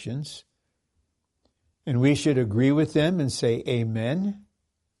directions, and we should agree with them and say amen.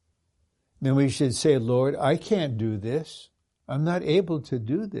 Then we should say, Lord, I can't do this. I'm not able to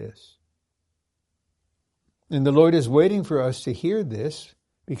do this. And the Lord is waiting for us to hear this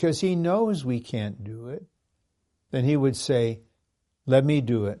because He knows we can't do it. Then He would say, let me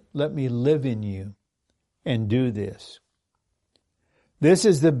do it. Let me live in you and do this. This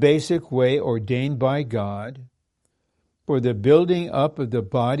is the basic way ordained by God for the building up of the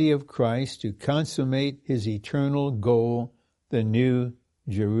body of Christ to consummate His eternal goal, the New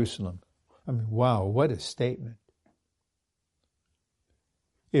Jerusalem. I mean, wow, what a statement.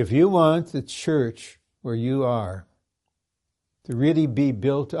 If you want the church where you are to really be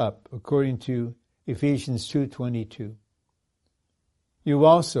built up according to Ephesians 2:22, you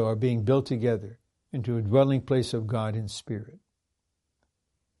also are being built together into a dwelling place of God in spirit.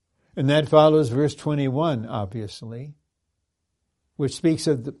 And that follows verse 21, obviously, which speaks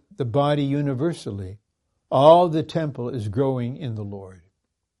of the body universally. All the temple is growing in the Lord.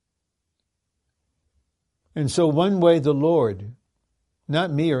 And so one way the Lord, not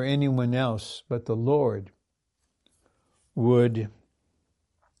me or anyone else, but the Lord, would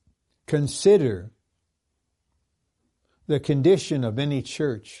consider the condition of any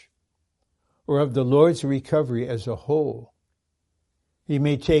church or of the Lord's recovery as a whole, He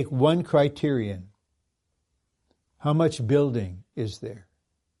may take one criterion. How much building is there?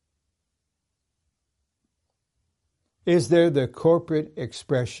 Is there the corporate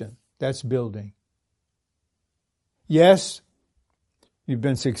expression? That's building. Yes, you've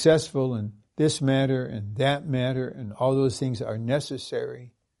been successful in this matter and that matter, and all those things are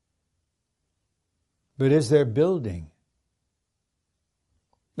necessary. But is there building?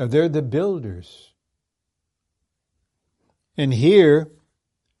 Now, they're the builders. And here,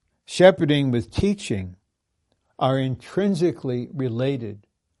 shepherding with teaching are intrinsically related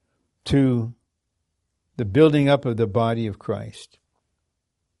to the building up of the body of Christ.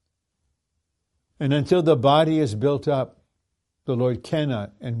 And until the body is built up, the Lord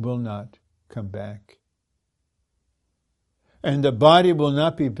cannot and will not come back. And the body will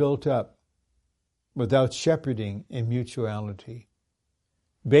not be built up without shepherding in mutuality,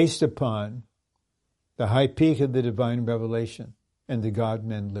 based upon the high peak of the divine revelation and the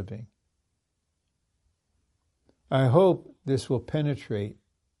God-men living. I hope this will penetrate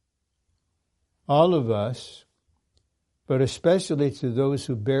all of us, but especially to those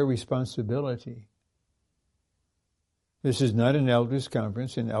who bear responsibility. This is not an elders'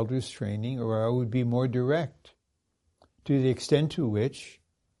 conference, an elders' training, or I would be more direct to the extent to which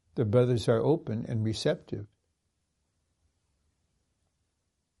the brothers are open and receptive.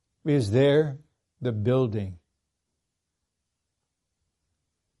 Is there the building?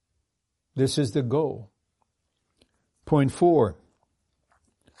 This is the goal. Point 4.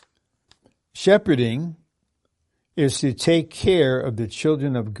 Shepherding is to take care of the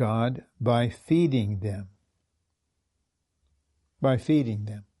children of God by feeding them. By feeding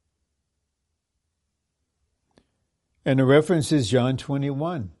them. And the reference is John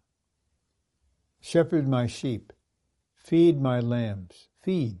 21. Shepherd my sheep. Feed my lambs.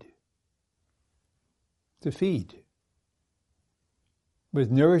 Feed. To feed. With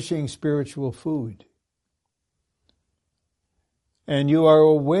nourishing spiritual food. And you are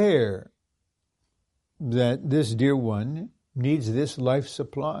aware that this dear one needs this life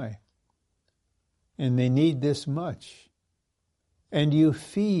supply. And they need this much. And you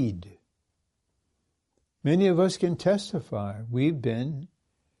feed. Many of us can testify. We've been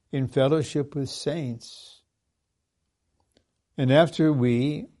in fellowship with saints. And after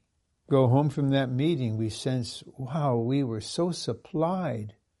we go home from that meeting, we sense, wow, we were so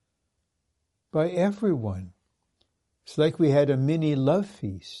supplied by everyone. It's like we had a mini love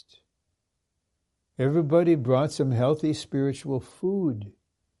feast. Everybody brought some healthy spiritual food.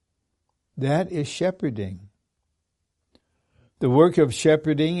 That is shepherding. The work of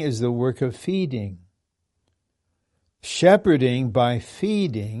shepherding is the work of feeding. Shepherding by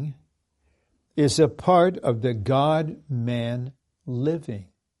feeding is a part of the God-man living.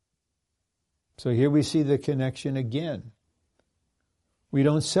 So here we see the connection again. We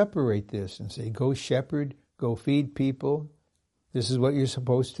don't separate this and say, go shepherd, go feed people. This is what you're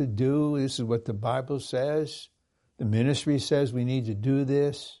supposed to do. This is what the Bible says. The ministry says we need to do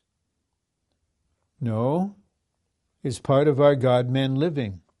this. No, it's part of our God-man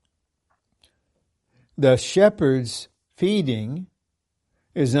living. The shepherd's feeding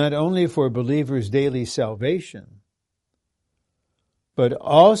is not only for believers' daily salvation, but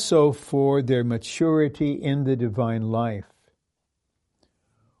also for their maturity in the divine life,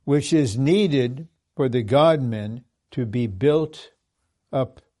 which is needed for the God-men to be built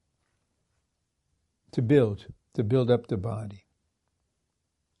up, to build up the body,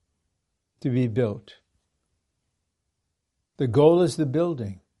 to be built. The goal is the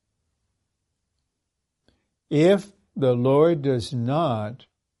building. If the Lord does not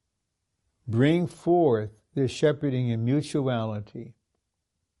bring forth this shepherding and mutuality,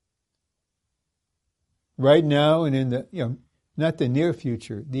 right now and in the, not the near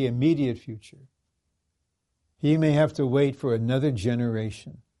future, the immediate future, he may have to wait for another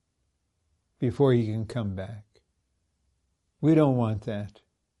generation before he can come back. We don't want that.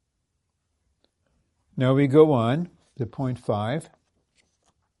 Now we go on to point 5.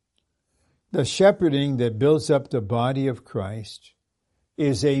 The shepherding that builds up the body of Christ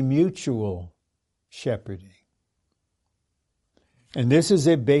is a mutual shepherding. And this is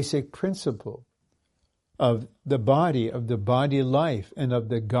a basic principle of the body life, and of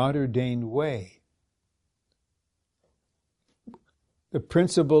the God-ordained way. The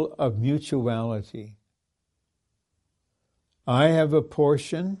principle of mutuality. I have a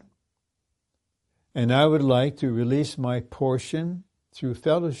portion, and I would like to release my portion through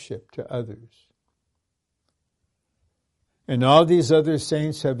fellowship to others. And all these other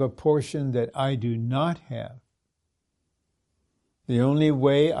saints have a portion that I do not have. The only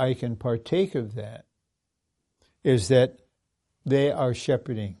way I can partake of that is that they are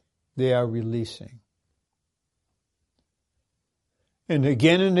shepherding, they are releasing. And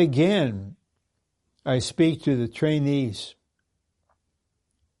again, I speak to the trainees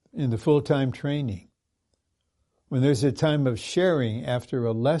in the full-time training. When there's a time of sharing after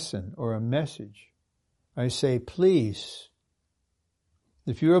a lesson or a message, I say, please,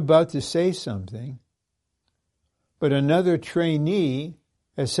 if you're about to say something, but another trainee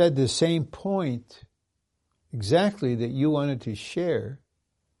has said the same point exactly that you wanted to share,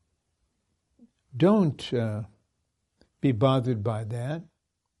 don't be bothered by that.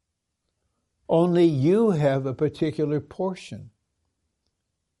 Only you have a particular portion.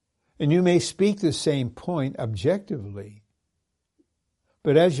 And you may speak the same point objectively,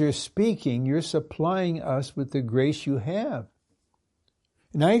 but as you're speaking, you're supplying us with the grace you have.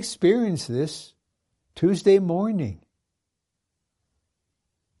 And I experienced this Tuesday morning,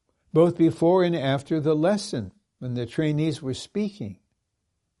 both before and after the lesson, when the trainees were speaking.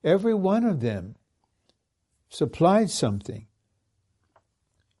 Every one of them supplied something.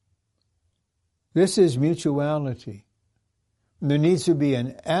 This is mutuality. There needs to be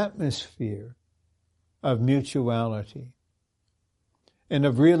an atmosphere of mutuality and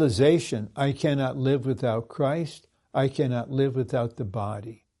of realization, I cannot live without Christ, I cannot live without the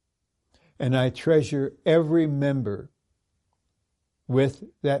body. And I treasure every member with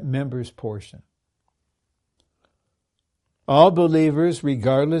that member's portion. All believers,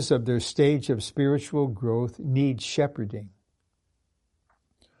 regardless of their stage of spiritual growth, need shepherding.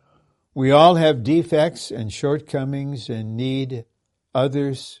 We all have defects and shortcomings and need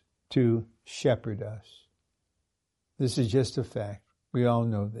others to shepherd us. This is just a fact. We all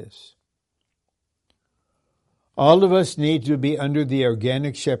know this. All of us need to be under the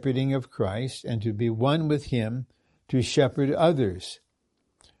organic shepherding of Christ and to be one with Him to shepherd others.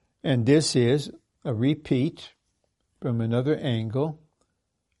 And this is a repeat from another angle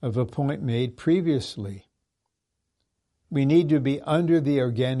of a point made previously. We need to be under the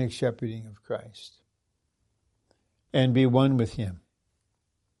organic shepherding of Christ and be one with Him.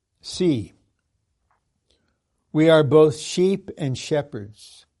 C. We are both sheep and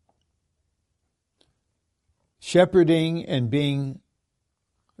shepherds. Shepherding and being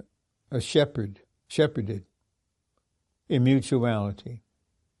a shepherded in mutuality.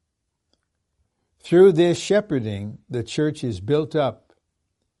 Through this shepherding, the church is built up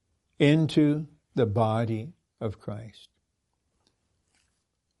into the body of Christ.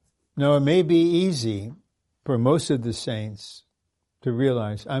 Now, it may be easy for most of the saints to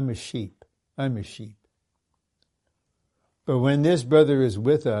realize, I'm a sheep. But when this brother is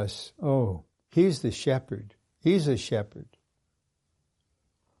with us, he's the shepherd. He's a shepherd.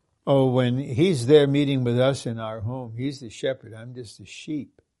 When he's there meeting with us in our home, he's the shepherd. I'm just a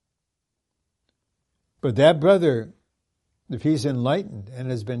sheep. But that brother, if he's enlightened and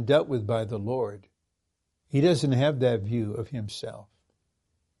has been dealt with by the Lord, he doesn't have that view of himself.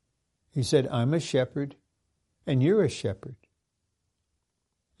 He said, I'm a shepherd and you're a shepherd.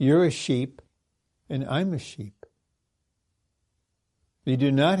 You're a sheep and I'm a sheep. We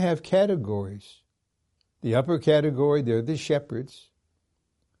do not have categories. The upper category, they're the shepherds,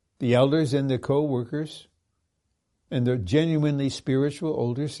 the elders and the co-workers, and the genuinely spiritual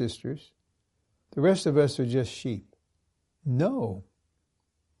older sisters. The rest of us are just sheep. No.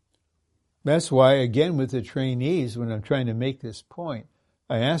 That's why, again, with the trainees, when I'm trying to make this point,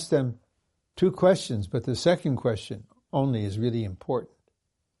 I ask them 2 questions, but the second question only is really important.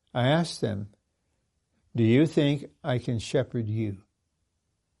 I ask them, do you think I can shepherd you?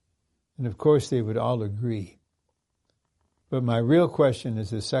 And of course they would all agree. But my real question is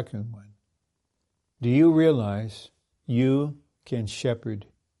the second one. Do you realize you can shepherd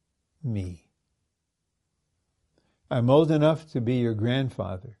me? I'm old enough to be your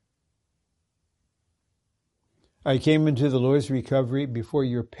grandfather. I came into the Lord's recovery before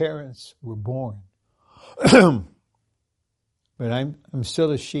your parents were born. But I'm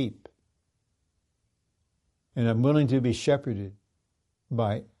still a sheep. And I'm willing to be shepherded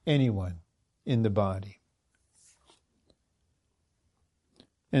by anyone in the body.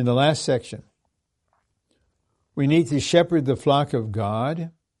 In the last section, we need to shepherd the flock of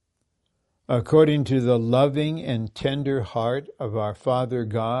God according to the loving and tender heart of our Father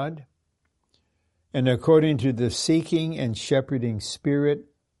God, and according to the seeking and shepherding spirit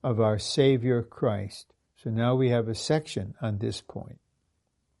of our Savior Christ. So now we have a section on this point.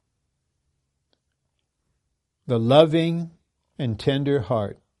 The loving and tender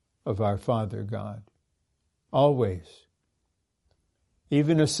heart of our Father God. Always.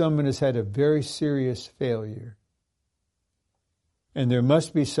 Even if someone has had a very serious failure, and there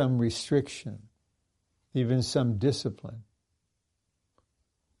must be some restriction, even some discipline.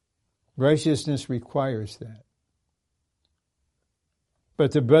 Righteousness requires that.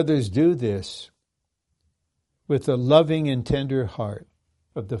 But the brothers do this with the loving and tender heart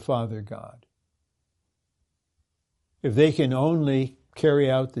of the Father God. If they can only carry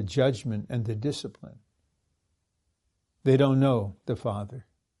out the judgment and the discipline, they don't know the Father.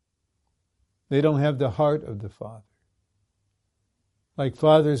 They don't have the heart of the Father. Like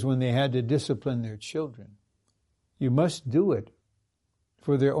fathers when they had to discipline their children. You must do it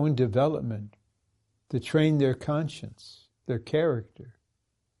for their own development, to train their conscience, their character.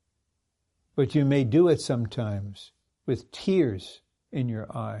 But you may do it sometimes with tears in your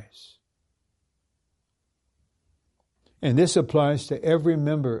eyes. And this applies to every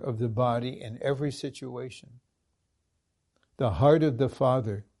member of the body in every situation. The heart of the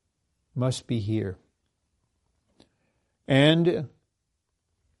Father must be here. And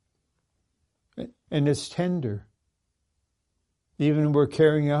it's tender. Even when we're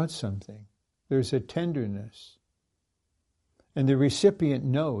carrying out something, there's a tenderness. And the recipient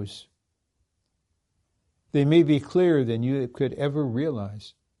knows. They may be clearer than you could ever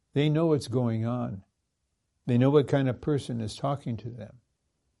realize. They know what's going on. They know what kind of person is talking to them.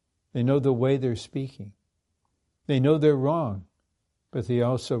 They know the way they're speaking. They know they're wrong, but they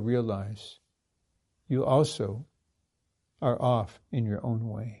also realize you also are off in your own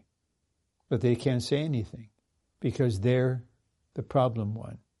way. But they can't say anything because they're the problem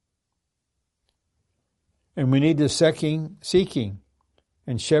one. And we need the seeking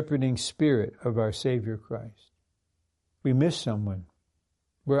and shepherding spirit of our Savior Christ. We miss someone.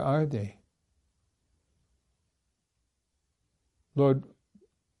 Where are they? Lord,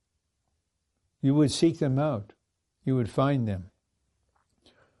 you would seek them out. You would find them.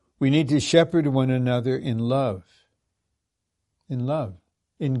 We need to shepherd one another in love. In love.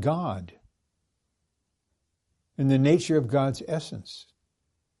 In God. In the nature of God's essence.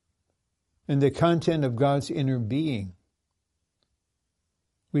 In the content of God's inner being.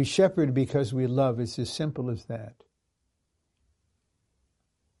 We shepherd because we love. It's as simple as that.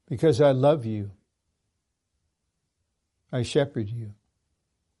 Because I love you, I shepherd you.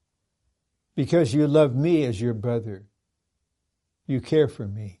 Because you love me as your brother, you care for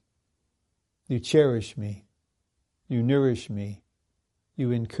me, you cherish me, you nourish me,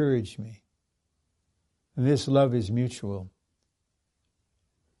 you encourage me. And this love is mutual.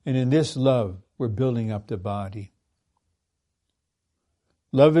 And in this love, we're building up the body.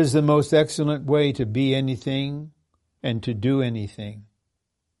 Love is the most excellent way to be anything and to do anything.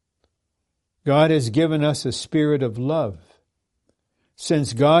 God has given us a spirit of love.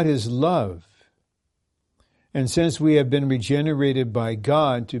 Since God is love, and since we have been regenerated by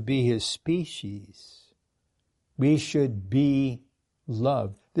God to be His species, we should be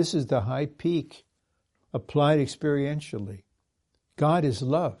love. This is the high peak applied experientially. God is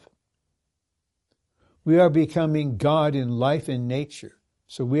love. We are becoming God in life and nature.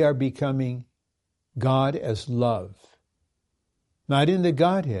 So we are becoming God as love. Not in the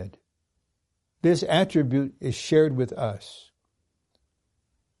Godhead. This attribute is shared with us.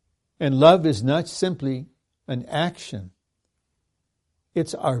 And love is not simply an action.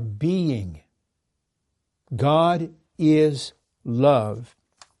 It's our being. God is love.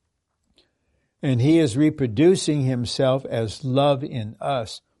 And He is reproducing Himself as love in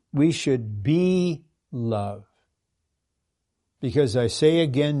us. We should be love. Because I say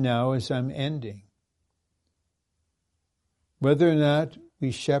again now as I'm ending, whether or not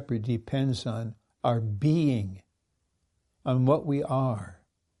we shepherd depends on our being, on what we are.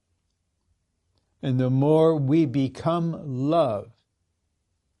 And the more we become love,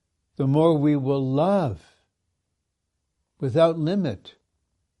 the more we will love without limit.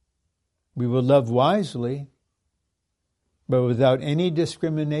 We will love wisely, but without any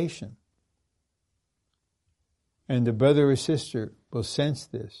discrimination. And the brother or sister will sense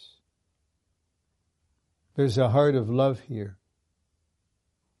this. There's a heart of love here.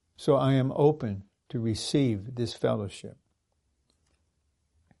 So I am open to receive this fellowship.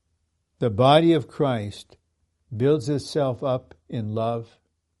 The body of Christ builds itself up in love.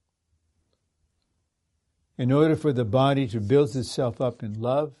 In order for the body to build itself up in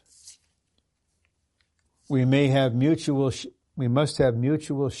love, we must have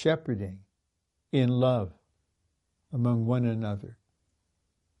mutual shepherding in love among one another.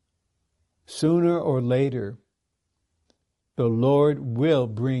 Sooner or later, the Lord will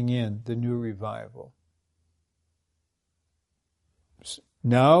bring in the new revival.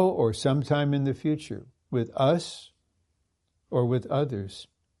 Now or sometime in the future, with us or with others.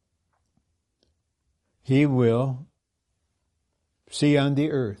 He will see on the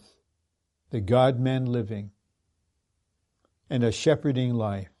earth the God-man living and a shepherding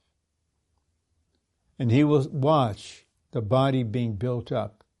life. And He will watch the body being built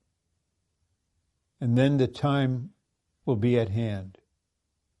up. And then the time will be at hand.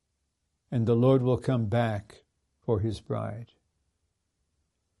 And the Lord will come back for His bride.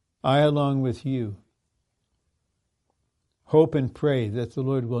 I, along with you, hope and pray that the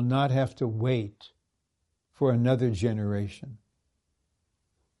Lord will not have to wait for another generation.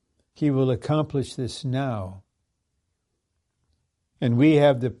 He will accomplish this now. And we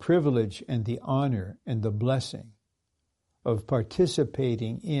have the privilege and the honor and the blessing of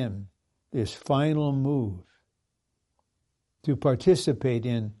participating in this final move, to participate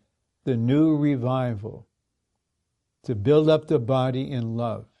in the new revival, to build up the body in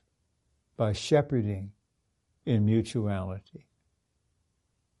love by shepherding in mutuality.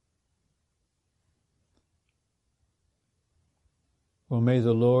 Well, may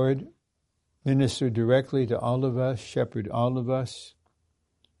the Lord minister directly to all of us, shepherd all of us,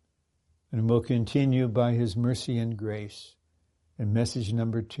 and will continue by His mercy and grace in message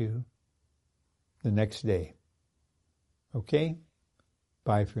number 2 the next day. Okay?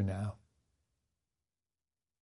 Bye for now.